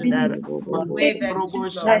you, Spirit of God.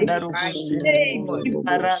 There is none like you.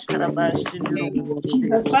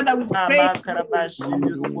 Jesus, Father, we pray.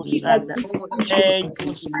 Thank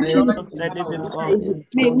you, Spirit of the living God.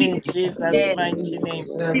 In Jesus' mighty name,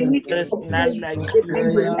 there is none like you.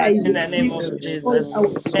 In the name of Jesus,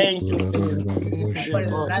 thank you, Spirit of the living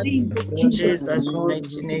God. In Jesus'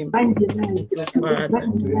 mighty name, Father.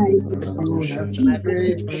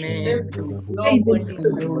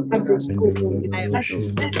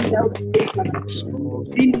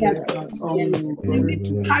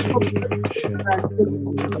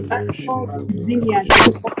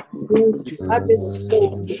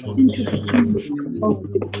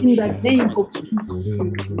 In the name of Jesus.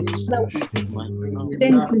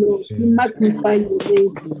 Thank you, Lord. We magnify your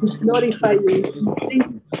name. We glorify your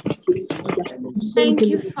name. Thank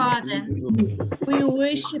you, Father. We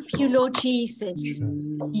worship you, Lord Jesus.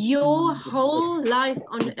 Your whole life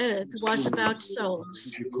on earth was about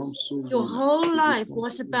souls. Your whole life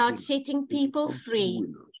was about setting people free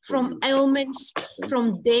from ailments,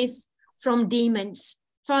 from death, from demons.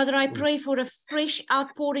 Father, I pray for a fresh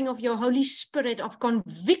outpouring of your Holy Spirit of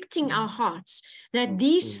convicting our hearts that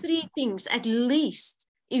these three things, at least,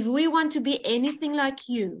 if we want to be anything like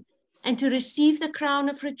you and to receive the crown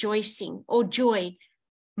of rejoicing or joy,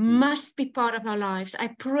 must be part of our lives.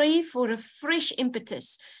 I pray for a fresh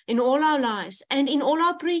impetus in all our lives and in all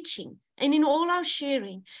our preaching and in all our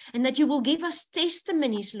sharing, and that you will give us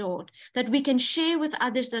testimonies, Lord, that we can share with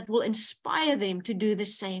others that will inspire them to do the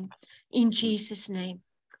same. in Jesus' name.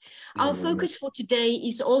 Our focus for today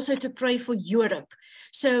is also to pray for Europe.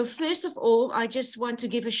 So first of all, I just want to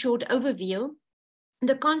give a short overview.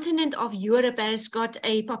 The continent of Europe has got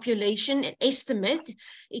a population estimate.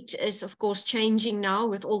 It is, of course, changing now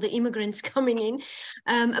with all the immigrants coming in.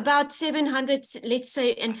 About 700, let's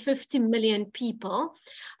say, and 50 million people.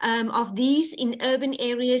 Of these in urban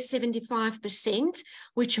areas, 75%,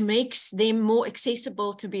 which makes them more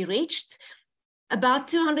accessible to be reached. About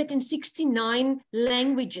 269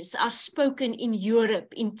 languages are spoken in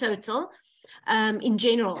Europe in total, in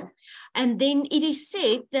general. And then it is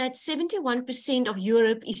said that 71% of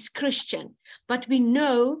Europe is Christian, but we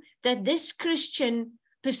know that this Christian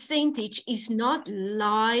percentage is not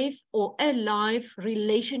live or a live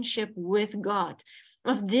relationship with God.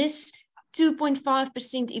 Of this,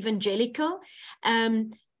 2.5% evangelical. The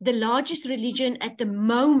largest religion at the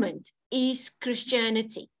moment is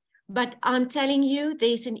Christianity. But I'm telling you,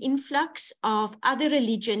 there's an influx of other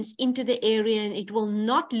religions into the area, and it will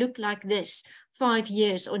not look like this 5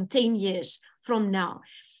 years or 10 years from now.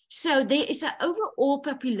 So there is an overall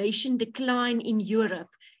population decline in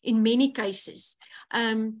Europe in many cases.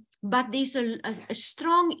 But there's a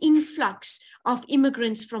strong influx of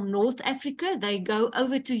immigrants from North Africa. They go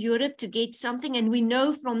over to Europe to get something. And we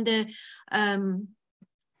know from the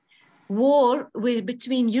war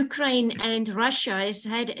between Ukraine and Russia has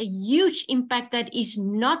had a huge impact that is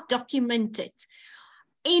not documented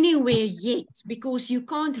anywhere yet, because you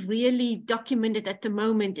can't really document it at the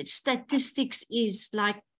moment. Its statistics is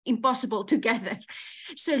like impossible to gather.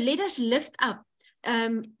 So let us lift up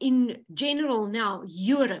in general now,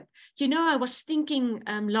 Europe. You know, I was thinking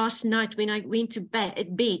last night when I went to bed,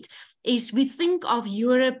 is we think of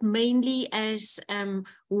Europe mainly as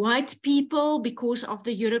white people because of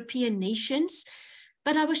the European nations.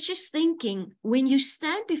 But I was just thinking, when you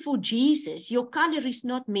stand before Jesus, your color is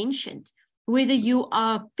not mentioned. Whether you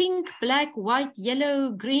are pink, black, white,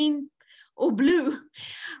 yellow, green, or blue,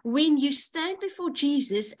 when you stand before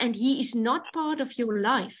Jesus and he is not part of your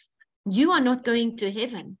life, you are not going to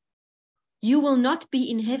heaven. You will not be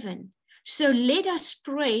in heaven. So let us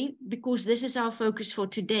pray, because this is our focus for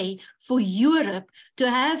today, for Europe to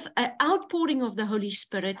have an outpouring of the Holy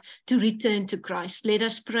Spirit to return to Christ. Let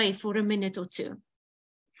us pray for a minute or two.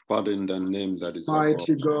 Father, in the name that is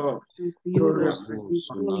Mighty God, glorious In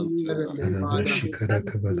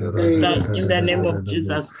the name of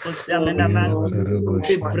Jesus,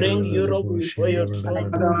 we bring Europe before your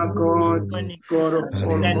throne. Father God, God of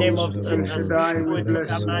all In the name of hosts, Jesus, Shaddai, we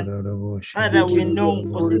bless you. Father, we know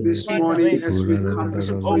This morning as we come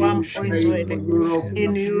before you, pray for Europe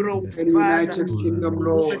in Europe, and Father, United Kingdom,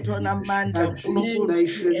 Lord, that these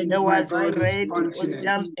nations, there my was God, this already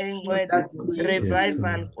continent, that we,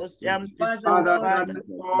 revival, Father, that Father,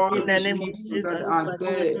 all in the these name of people that Jesus, are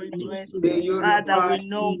there, they Father, unify we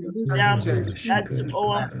know in the that our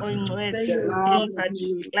the love things are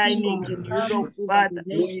declining in Europe, Father,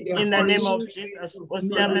 may the in the Holy name of Spirit Jesus. and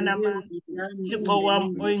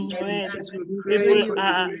as we pray People for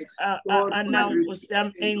are now the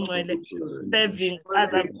serving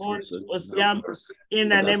other gods in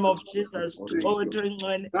the name of Jesus. Father,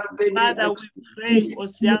 we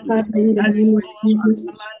pray that will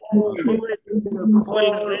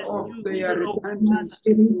rescue Europe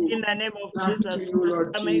in the name of Jesus.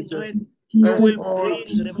 You will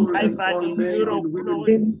bring revival in Europe, Lord,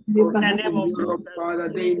 in the name of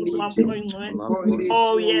Jesus.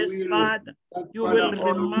 Oh, yes, Father, you will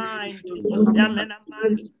remind no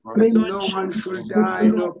one should die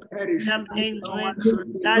nor perish. No one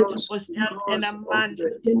should be lost.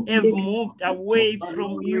 have moved away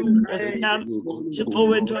from you.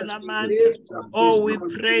 Oh, we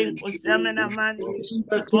pray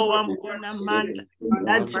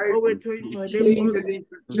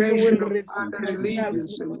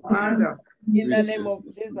in the name of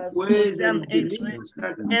Jesus,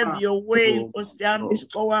 have your way,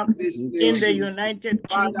 in the United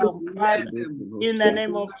Kingdom, Father, in the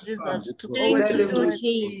name of Jesus,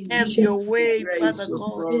 have your way, Father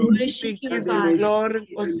God. We give you glory,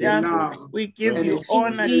 we give you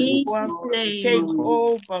honor, take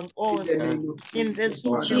over, in this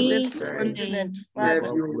continent, Father,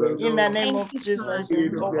 in the name of Jesus.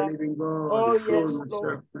 Oh, yes,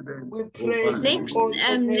 Lord. We pray. Next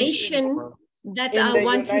nation that I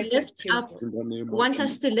want to lift up, want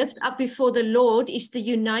us to lift up before the Lord is the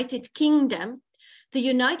United Kingdom. The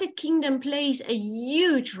United Kingdom plays a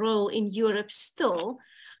huge role in Europe still.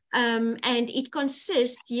 And it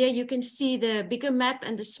consists, here you can see the bigger map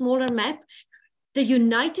and the smaller map. The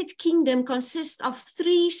United Kingdom consists of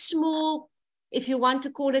 3 small, if you want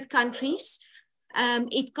to call it countries.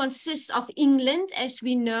 It consists of England, as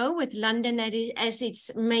we know, with London as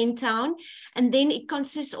its main town. And then it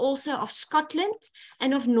consists also of Scotland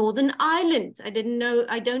and of Northern Ireland. I don't know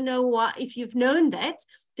if you've known that.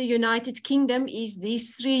 The United Kingdom is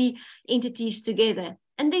these three entities together.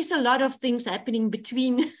 And there's a lot of things happening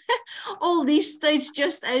between all these states,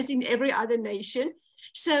 just as in every other nation.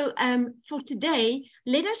 So for today,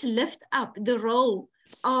 let us lift up the role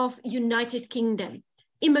of United Kingdom.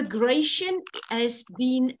 Immigration has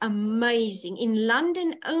been amazing. In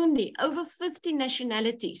London only, over 50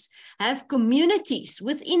 nationalities have communities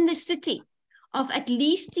within the city of at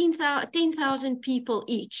least 10,000 people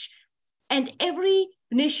each. And every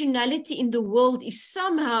nationality in the world is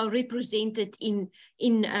somehow represented in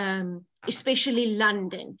especially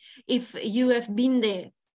London. If you have been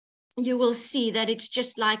there, you will see that it's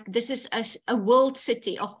just like this is a world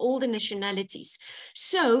city of all the nationalities.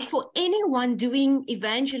 So for anyone doing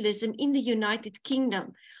evangelism in the United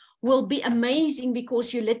Kingdom will be amazing,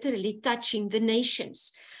 because you're literally touching the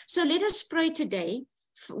nations. So let us pray today,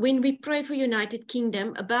 when we pray for United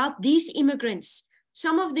Kingdom, about these immigrants.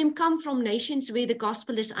 Some of them come from nations where the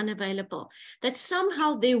gospel is unavailable, that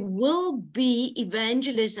somehow there will be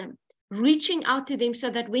evangelism reaching out to them, so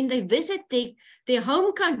that when they visit their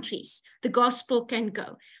home countries, the gospel can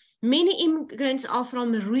go. Many immigrants are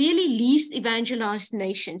from really least evangelized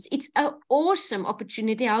nations. It's an awesome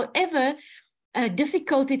opportunity. However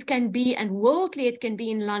difficult it can be and worldly it can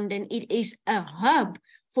be in London, it is a hub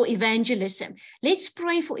for evangelism. Let's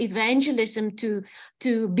pray for evangelism to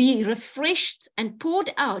be refreshed and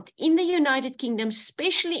poured out in the United Kingdom,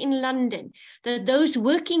 especially in London, that those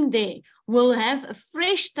working there will have a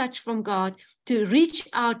fresh touch from God to reach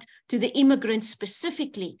out to the immigrants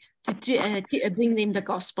specifically to bring them the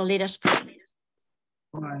gospel. Let us pray.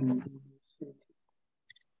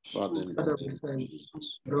 Father,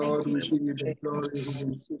 Lord, we give you the glory.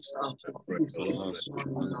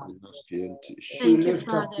 Thank you,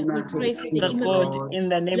 Father. We pray for the God, in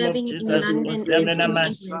the name of Jesus,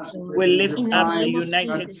 we lift up the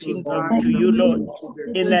United Kingdom to you, Lord.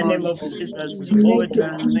 In the name of Jesus, Jehovah to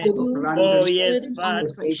Amen. Oh, yes, Father,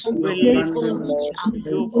 we lift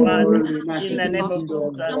you, Father, in the name of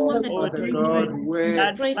Jesus, Jehovah to Amen.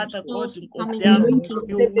 That Father God, you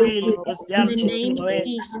will,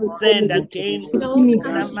 send against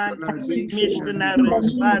missionaries,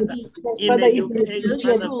 Father, in the UK,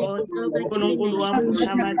 Father God, as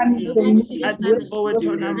that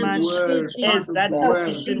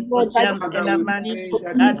mission was that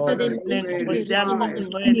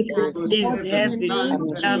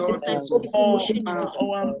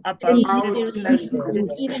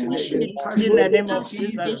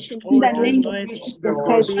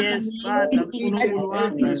is heavy in the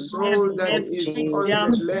name of Jesus.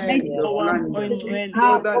 Yes,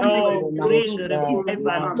 Father, bring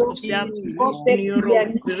revival in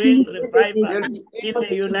Europe, bring revival in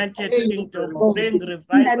the United Kingdom, bring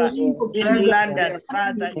revival in London,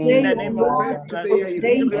 Father, in the name of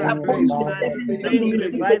Jesus, bring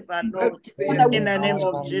revival, Lord, in the name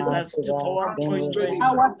of Jesus.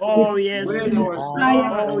 Oh, yes, Lord.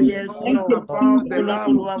 Oh, yes, Lord.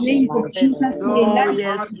 Oh,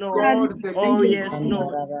 yes, Lord. Oh, yes,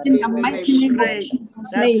 Lord. In the mighty name of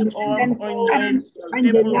Jesus' name.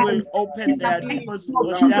 People will open their doors,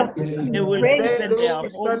 they will open their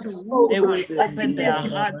homes, they will open their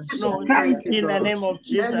hearts, Lord, in the name of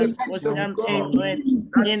Jesus. Amen.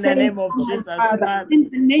 In the name of Jesus, Father, we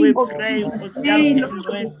pray for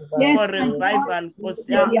revival,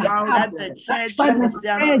 that the church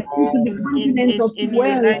in the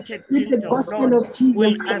United Kingdom, Lord,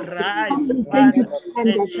 will arise, Father.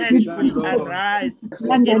 The church will arise in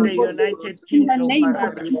the United Kingdom,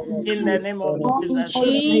 Father, in the name of Jesus.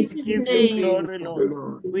 Jesus' We give you glory,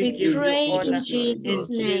 Lord. We give you honor in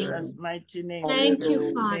Jesus' mighty name. Thank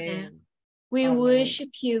you, Father. We worship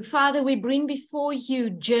you. Father, we bring before you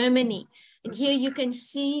Germany. And here you can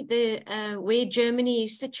see where Germany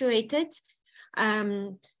is situated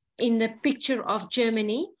in the picture of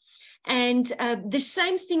Germany. And the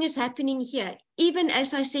same thing is happening here. Even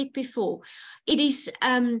as I said before, it is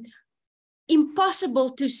impossible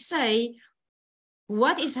to say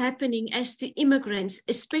what is happening as to immigrants,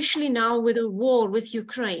 especially now with the war with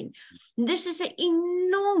Ukraine. This is an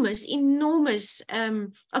enormous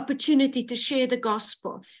opportunity to share the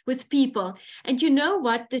gospel with people. And you know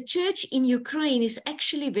what? The church in Ukraine is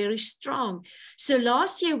actually very strong. So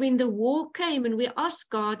last year when the war came and we asked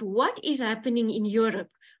God, what is happening in Europe?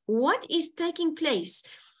 What is taking place?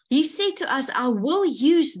 He said to us, I will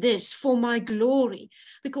use this for my glory,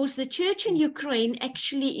 because the church in Ukraine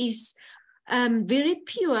actually is very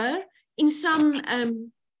pure in some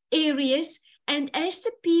areas, And as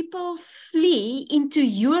the people flee into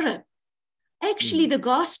Europe, actually, the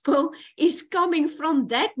gospel is coming from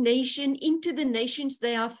that nation into the nations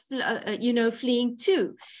they are, fleeing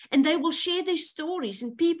to. And they will share their stories.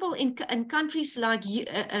 And people in countries like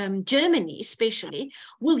Germany, especially,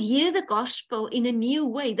 will hear the gospel in a new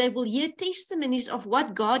way. They will hear testimonies of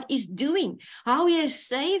what God is doing, how he has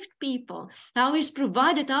saved people, how he's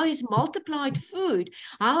provided, how he's multiplied food,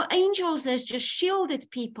 how angels has just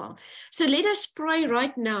shielded people. So let us pray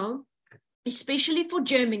right now, especially for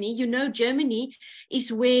Germany. You know, Germany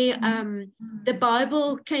is where the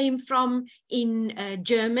Bible came from in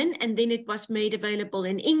German, and then it was made available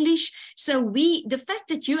in English. So the fact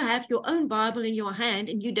that you have your own Bible in your hand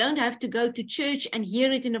and you don't have to go to church and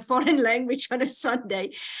hear it in a foreign language on a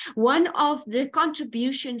Sunday, one of the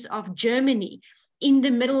contributions of Germany in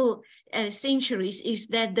the middle centuries is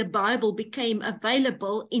that the Bible became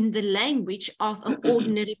available in the language of an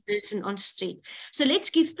ordinary person on street. So let's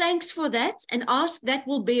give thanks for that and ask that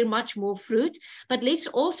will bear much more fruit. But let's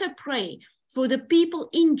also pray for the people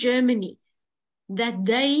in Germany, that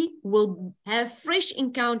they will have fresh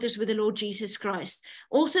encounters with the Lord Jesus Christ.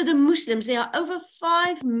 Also the Muslims, there are over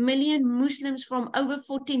 5 million Muslims from over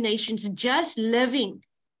 40 nations just living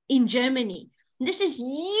in Germany. This is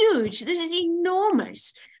huge. This is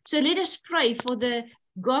enormous. So let us pray for the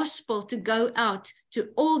gospel to go out to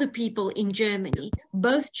all the people in Germany,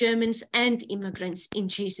 both Germans and immigrants. In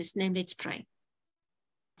Jesus' name, let's pray.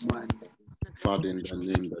 Father, in the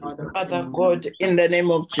name that is Father God, in the name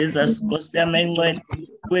of Jesus,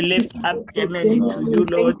 we lift up Germany to you,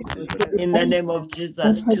 Lord, in the name of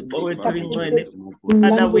Jesus, to go to England.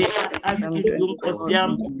 Father, we are asking you,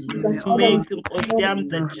 Osiam, to make Osiam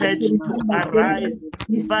the church to arise.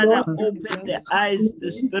 Father, open the eyes,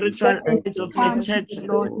 the spiritual eyes of the church,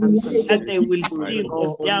 Lord, that they will see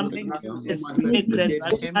Osiam as immigrants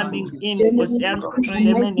are coming in, Osiam,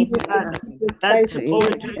 Germany, Father, that go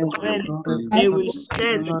to England. They will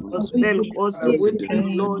share the gospel also with you,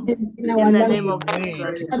 Lord, in the name of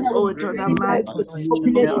Jesus.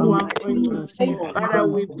 Father,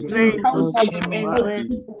 we pray for oh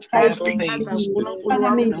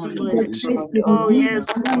yes,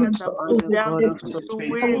 Lord,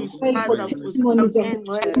 in the name of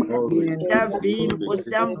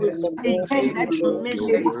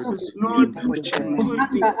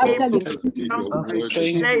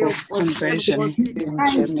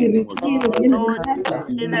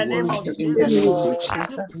Jesus, they will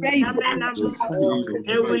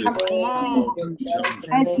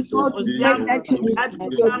more that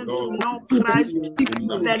come to know Christ in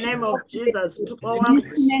the name of Jesus, to come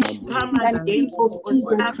against to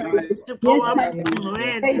the spirit of perversion,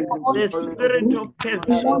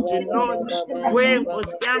 Lord, where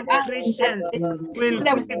some Christians will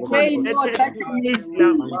be converted to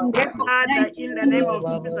Islam. Father, in the name of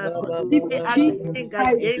Jesus, we are coming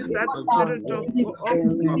against that spirit of perversion,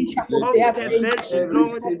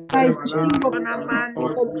 Lord.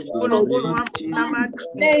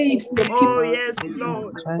 Oh yes,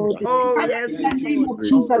 Lord. Oh yes, in the name of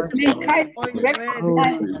Jesus, may Christ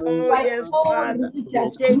recognize oh yes, Father.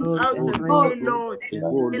 Take out the way, Lord.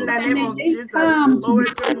 In the name of Jesus.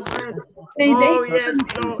 Oh yes,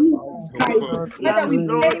 Lord. Father, we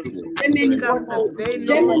pray Pick up the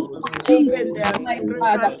veil, Lord. Open their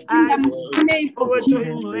spiritual eyes. In the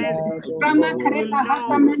name of Jesus.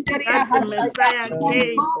 That the Messiah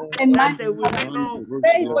came, that they will know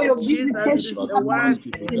Pray for your Jesus is visitation. the one.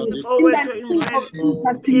 In the name of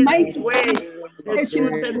Jesus, the mighty way, the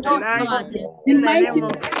truth and the life. the In the mighty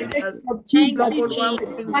name of Jesus, Jesus,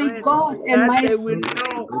 my God and that my they will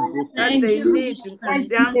know that Thank they you, need Christ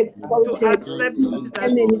to exalted. accept Jesus.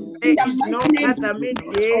 Amen. There In the is no mighty name other of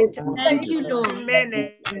mediator thank you, Lord. between men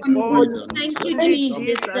and God. God. Thank you, Pray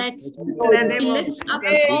Jesus, that In the we name of lift up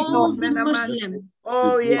Jesus. all the Muslim,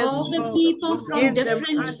 Oh yes, all the Lord. people from Give them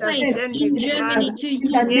different faiths understanding, in Germany Father. to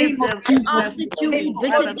In the you. Give name of them We Jesus. ask that you understanding, will Father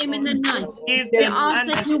visit them in God. the night. Give We them ask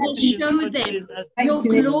that you will understanding, show Lord them Jesus. your Mighty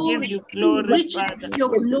name. We give glory, you your glory, riches, Father. your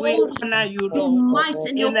We glory, honor you, your Lord. might and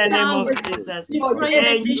In your the name power. of Jesus. We pray that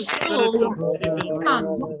Thank their you, Spirit souls of the living God. come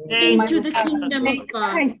Thank into you, the Father kingdom God. of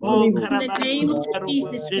God. Oh, In the name of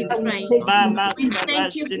Jesus, we pray. We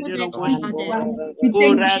thank you for that, Father. We thank In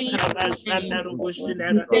you. Jesus' name.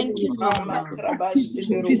 Thank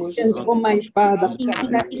you, Lord. Christians, oh my Father. In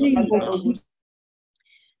In the Jesus' name of name.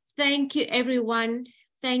 Thank you, everyone.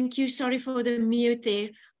 Thank you. Sorry for the mute there.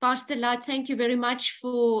 Pastor Light, thank you very much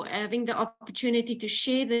for having the opportunity to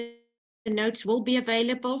share. The notes will be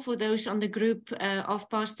available for those on the group of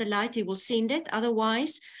Pastor Light. He will send it.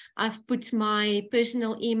 Otherwise, I've put my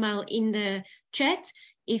personal email in the chat.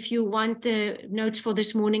 If you want the notes for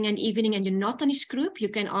this morning and evening and you're not on his group, you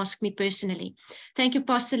can ask me personally. Thank you,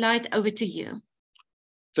 Pastor Light. Over to you.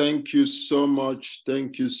 Thank you so much.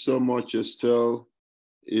 Thank you so much, Estelle.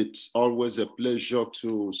 It's always a pleasure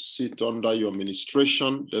to sit under your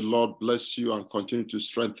ministration. The Lord bless you and continue to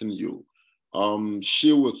strengthen you.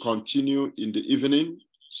 She will continue in the evening,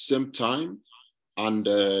 same time. And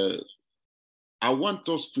I want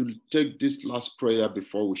us to take this last prayer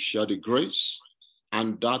before we share the grace.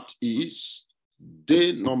 And that is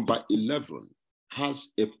day number 11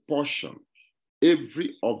 has a portion.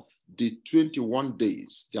 Every of the 21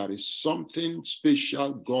 days, there is something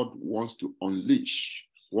special God wants to unleash,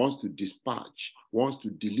 wants to dispatch, wants to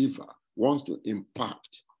deliver, wants to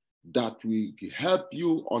impact, that will help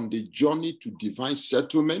you on the journey to divine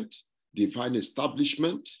settlement, divine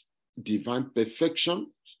establishment, divine perfection,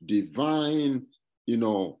 divine,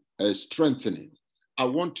 strengthening. I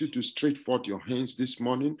want you to stretch forth your hands this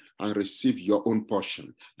morning and receive your own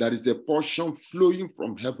portion. That is a portion flowing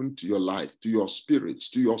from heaven to your life, to your spirit,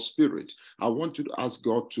 to your spirit. I want you to ask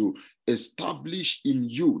God to establish in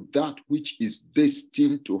you that which is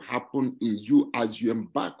destined to happen in you as you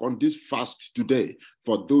embark on this fast today.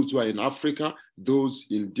 For those who are in Africa, those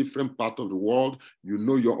in different parts of the world, you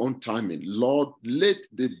know your own timing. Lord, let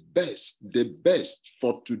the best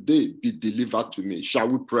for today be delivered to me. Shall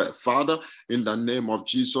we pray? Father, in the name of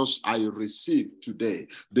Jesus, I receive today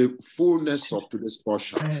the fullness of today's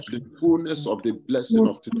portion, the fullness of the blessing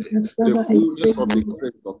of today, the fullness of the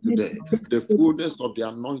grace of today, the fullness of the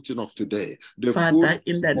anointing of today. The Father,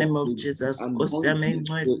 in the name of Jesus, I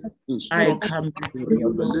come to you,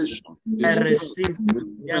 revelation. I receive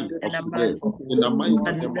just an amount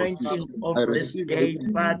of anointing of this day,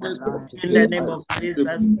 Father, in the name of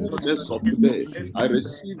Jesus. I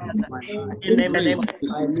receive in the name of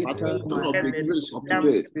impartation of the grace of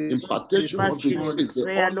today, impartation of the grace, the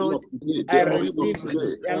oil of today, the oil of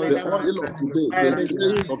today, the oil of today, the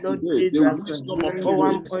grace of today, the wisdom of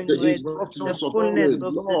today, the instructions of today.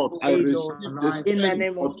 Lord, I receive the strength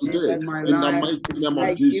of today in the mighty name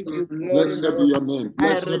of Jesus. Blessed be your name.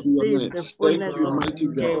 Blessed be your name. Thank you, mighty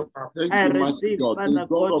God. Thank you, mighty God. The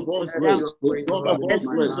God of all grace, the God of all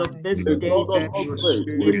grace, the God of all grace.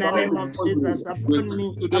 In the name of Jesus, upon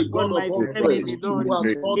me, upon my family, Lord,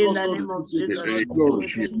 in the name of Jesus,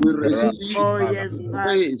 we receive yes,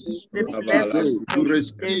 grace the today. blessings We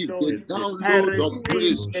receive the download of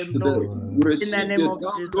grace today. We receive the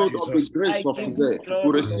download of the grace of today.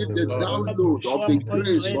 We receive the download of the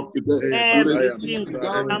grace of today. We receive the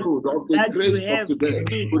download of the grace of today.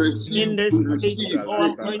 We receive the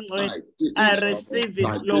insight,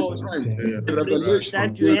 the strength, the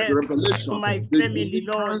revelation, the revelation, the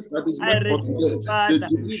deliverance that is meant for today, the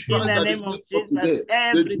deliverance that is meant for today,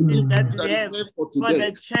 the deliverance that is meant for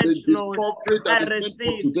today, the discovery that is meant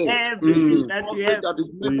for today, the discovery that is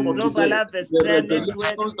meant for today, the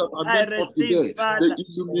revelations that are meant for today, the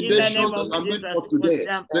illuminations that are meant for today,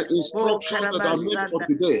 the instructions that are meant for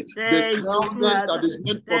today, the crowning that is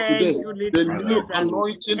meant for today, the new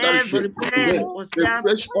anointing that is meant for today, the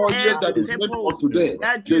fresh oil that is meant for today,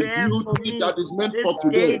 the beauty that is meant for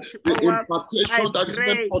today, the impartation that is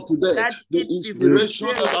meant for today, the inspiration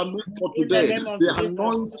that are meant for today, the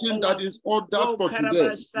anointing that is ordered for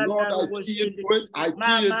today. Lord, I key into it, I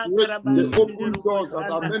key into it, the open doors that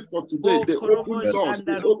are meant for today, the open doors,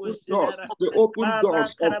 the open doors, the open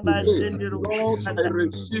doors of today. Lord, I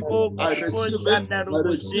receive it, I receive it, I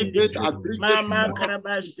receive it, I bring it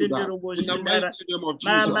to that. In the mighty name of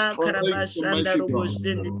Jesus. Thank you, mighty God.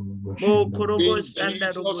 In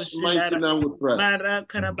Jesus' mighty name we pray.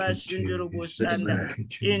 In Jesus' name.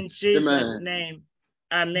 Amen.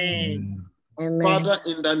 Father,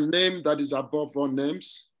 in the name that is above all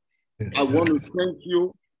names, I want to thank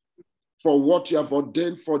you for what you have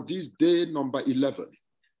ordained for this day number 11.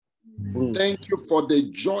 Thank you for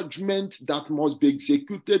the judgment that must be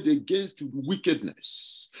executed against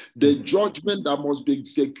wickedness, the judgment that must be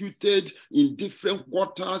executed in different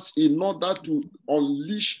quarters in order to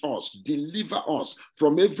unleash us, deliver us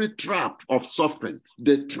from every trap of suffering,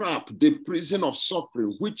 the trap, the prison of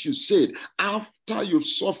suffering, which you said, after you've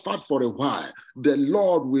suffered for a while, the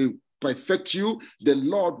Lord will perfect you, the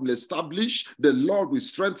Lord will establish, the Lord will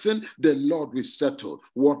strengthen, the Lord will settle.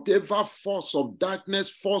 Whatever force of darkness,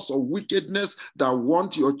 force of wickedness that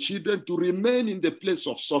want your children to remain in the place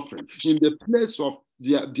of suffering, in the place of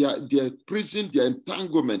their prison, their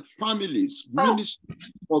entanglement, families, ministries,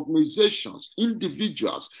 organizations,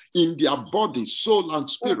 individuals, in their body, soul, and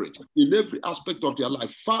spirit, in every aspect of their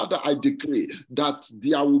life. Father, I decree that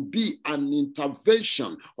there will be an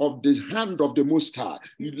intervention of the hand of the Most High.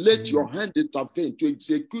 You let your hand intervene to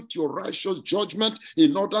execute your righteous judgment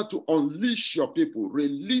in order to unleash your people,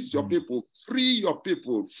 release your people, free your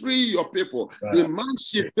people,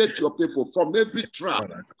 emancipate your people from every trap,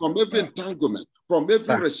 from every entanglement, from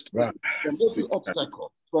every restraint, from every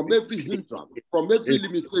obstacle, from every hindrance, from every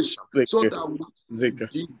limitation, so that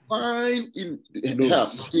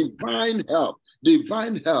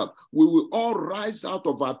divine help, we will all rise out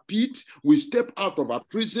of our pit, we step out of our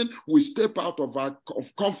prison, we step out of our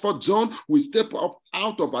comfort zone, we step up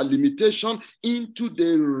out of our limitation into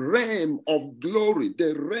the realm of glory,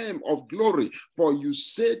 For you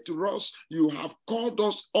said to us, you have called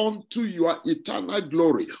us unto your eternal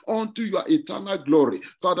glory,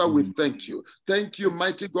 Father, we thank you. Thank you,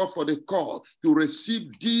 mighty God, for the call to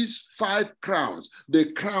receive these 5 crowns,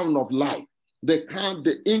 the crown of life, the crown,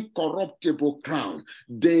 the incorruptible crown,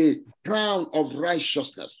 the crown of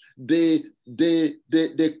righteousness, the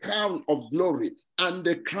crown of glory, and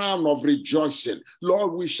the crown of rejoicing.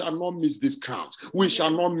 Lord, we shall not miss these crowns.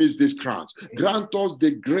 Grant us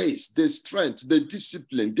the grace, the strength, the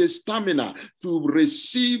discipline, the stamina to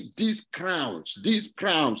receive these crowns,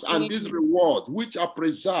 and these rewards, which are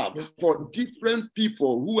preserved for different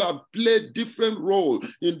people who have played different roles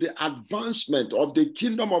in the advancement of the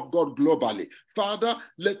kingdom of God globally. Father,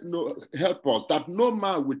 help us that no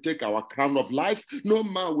man will take our crown of life, no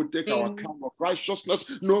man will take our crown of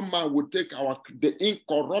righteousness, no man will take the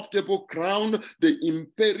incorruptible crown, the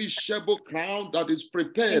imperishable crown that is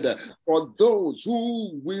prepared for those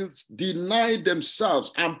who will deny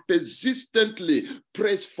themselves and persistently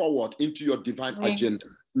press forward into your divine agenda.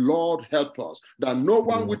 Lord, help us that no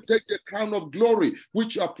one will take the crown of glory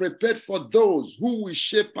which you are prepared for those who will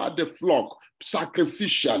shepherd the flock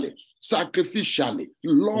sacrificially,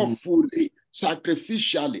 lawfully,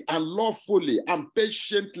 sacrificially and lawfully and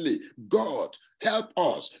patiently. God, help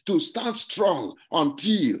us to stand strong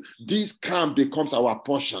until this crown becomes our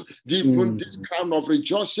portion. Even this crown of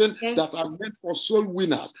rejoicing that are meant for soul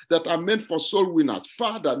winners,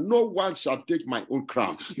 Father, no one shall take my own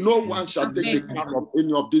crown. No one shall take the crown of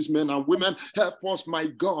any of these men and women. Help us, my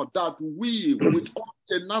God, that we, with all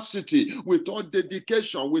tenacity, with all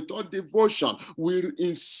dedication, with all devotion, will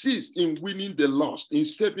insist in winning the lost, in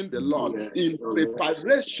saving the Lord, in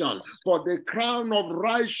preparation for the crown of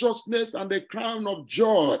righteousness and the crown of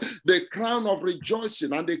joy, the crown of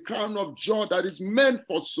rejoicing and the crown of joy that is meant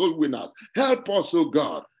for soul winners. Help us, oh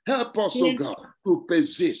God. Help us, oh God, to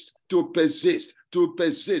persist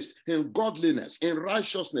in godliness, in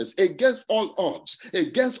righteousness, against all odds,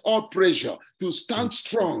 against all pressure, to stand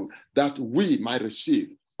strong that we might receive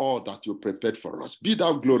all that you prepared for us. Be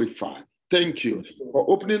thou glorified. Thank you for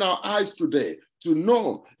opening our eyes today to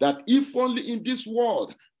know that if only in this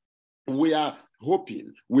world we are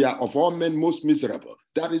hoping, we are of all men most miserable.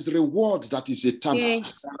 There is reward that is eternal.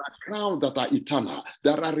 Yes. There are crowns that are eternal.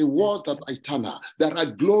 There are rewards that are eternal. There are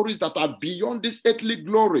glories that are beyond this earthly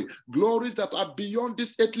glory. Glories that are beyond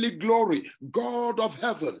this earthly glory. God of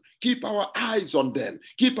heaven, keep our eyes on them.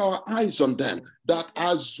 Keep our eyes on them. That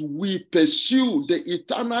as we pursue the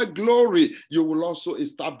eternal glory, you will also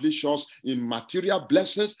establish us in material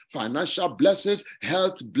blessings, financial blessings,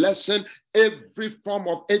 health blessing, every form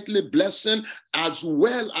of earthly blessing, as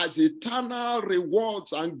well as eternal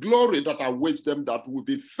rewards and glory that awaits them that will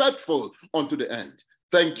be faithful unto the end.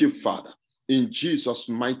 Thank you, Father. In Jesus'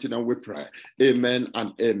 mighty name we pray. Amen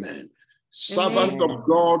and amen. Servant of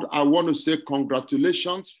God, I want to say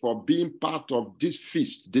congratulations for being part of this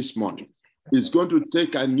feast this morning. It's going to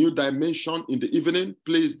take a new dimension in the evening.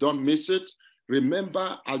 Please don't miss it.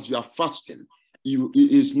 Remember, as you are fasting, it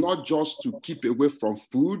is not just to keep away from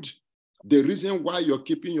food. The reason why you're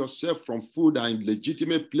keeping yourself from food and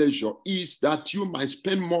legitimate pleasure is that you might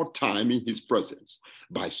spend more time in his presence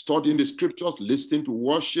by studying the scriptures, listening to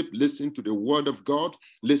worship, listening to the word of God,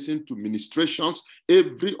 listening to ministrations.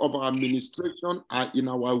 Every of our ministrations are in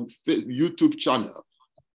our YouTube channel.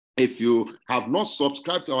 If you have not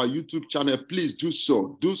subscribed to our YouTube channel, please do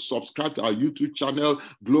so. Do subscribe to our YouTube channel,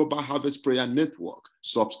 Global Harvest Prayer Network.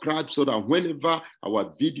 Subscribe so that whenever our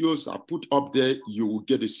videos are put up there, you will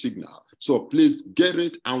get a signal. So please get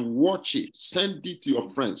it and watch it. Send it to your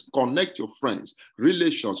friends. Connect your friends,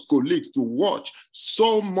 relations, colleagues to watch.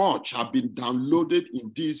 So much have been downloaded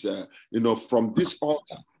in this, from this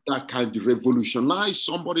altar that can revolutionize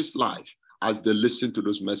somebody's life as they listen to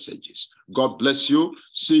those messages. God bless you.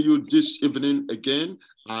 See you this evening again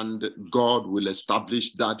and God will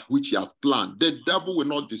establish that which he has planned. The devil will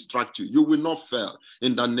not distract you. You will not fail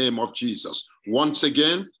in the name of Jesus. Once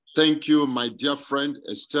again, thank you, my dear friend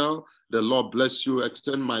Estelle. The Lord bless you.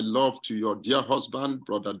 Extend my love to your dear husband,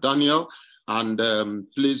 Brother Daniel. And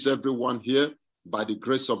please, everyone here, by the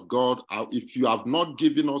grace of God, if you have not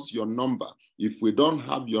given us your number, if we don't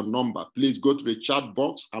have your number, please go to the chat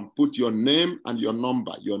box and put your name and your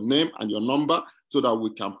number, so that we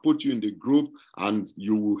can put you in the group and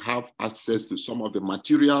you will have access to some of the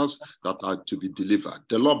materials that are to be delivered.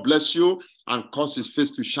 The Lord bless you and cause his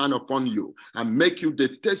face to shine upon you and make you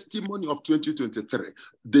the testimony of 2023.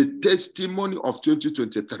 The testimony of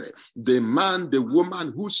 2023. The man, the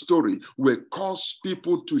woman whose story will cause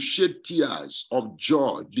people to shed tears of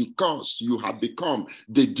joy because you have become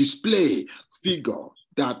the display figure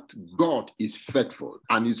that God is faithful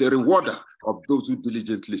and is a rewarder of those who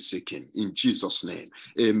diligently seek him. In Jesus' name,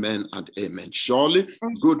 amen and amen. Surely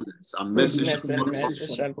goodness and mercy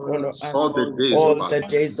shall follow us all the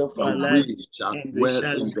days of our lives. We shall and dwell we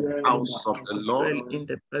shall in the house of the Lord, dwell in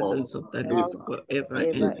the presence of the Lord forever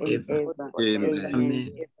and ever.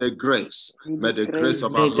 Amen. The grace, may the grace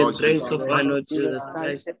of May our the Lord grace Jesus of our Lord Jesus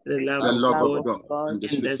Christ, the love of God, and the and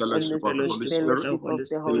sweet the fellowship of the Holy fellowship of Spirit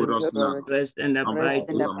the Holy be with Spirit us now rest and abide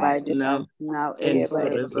with us now now and forever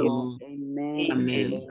and ever. forevermore. Amen. Amen.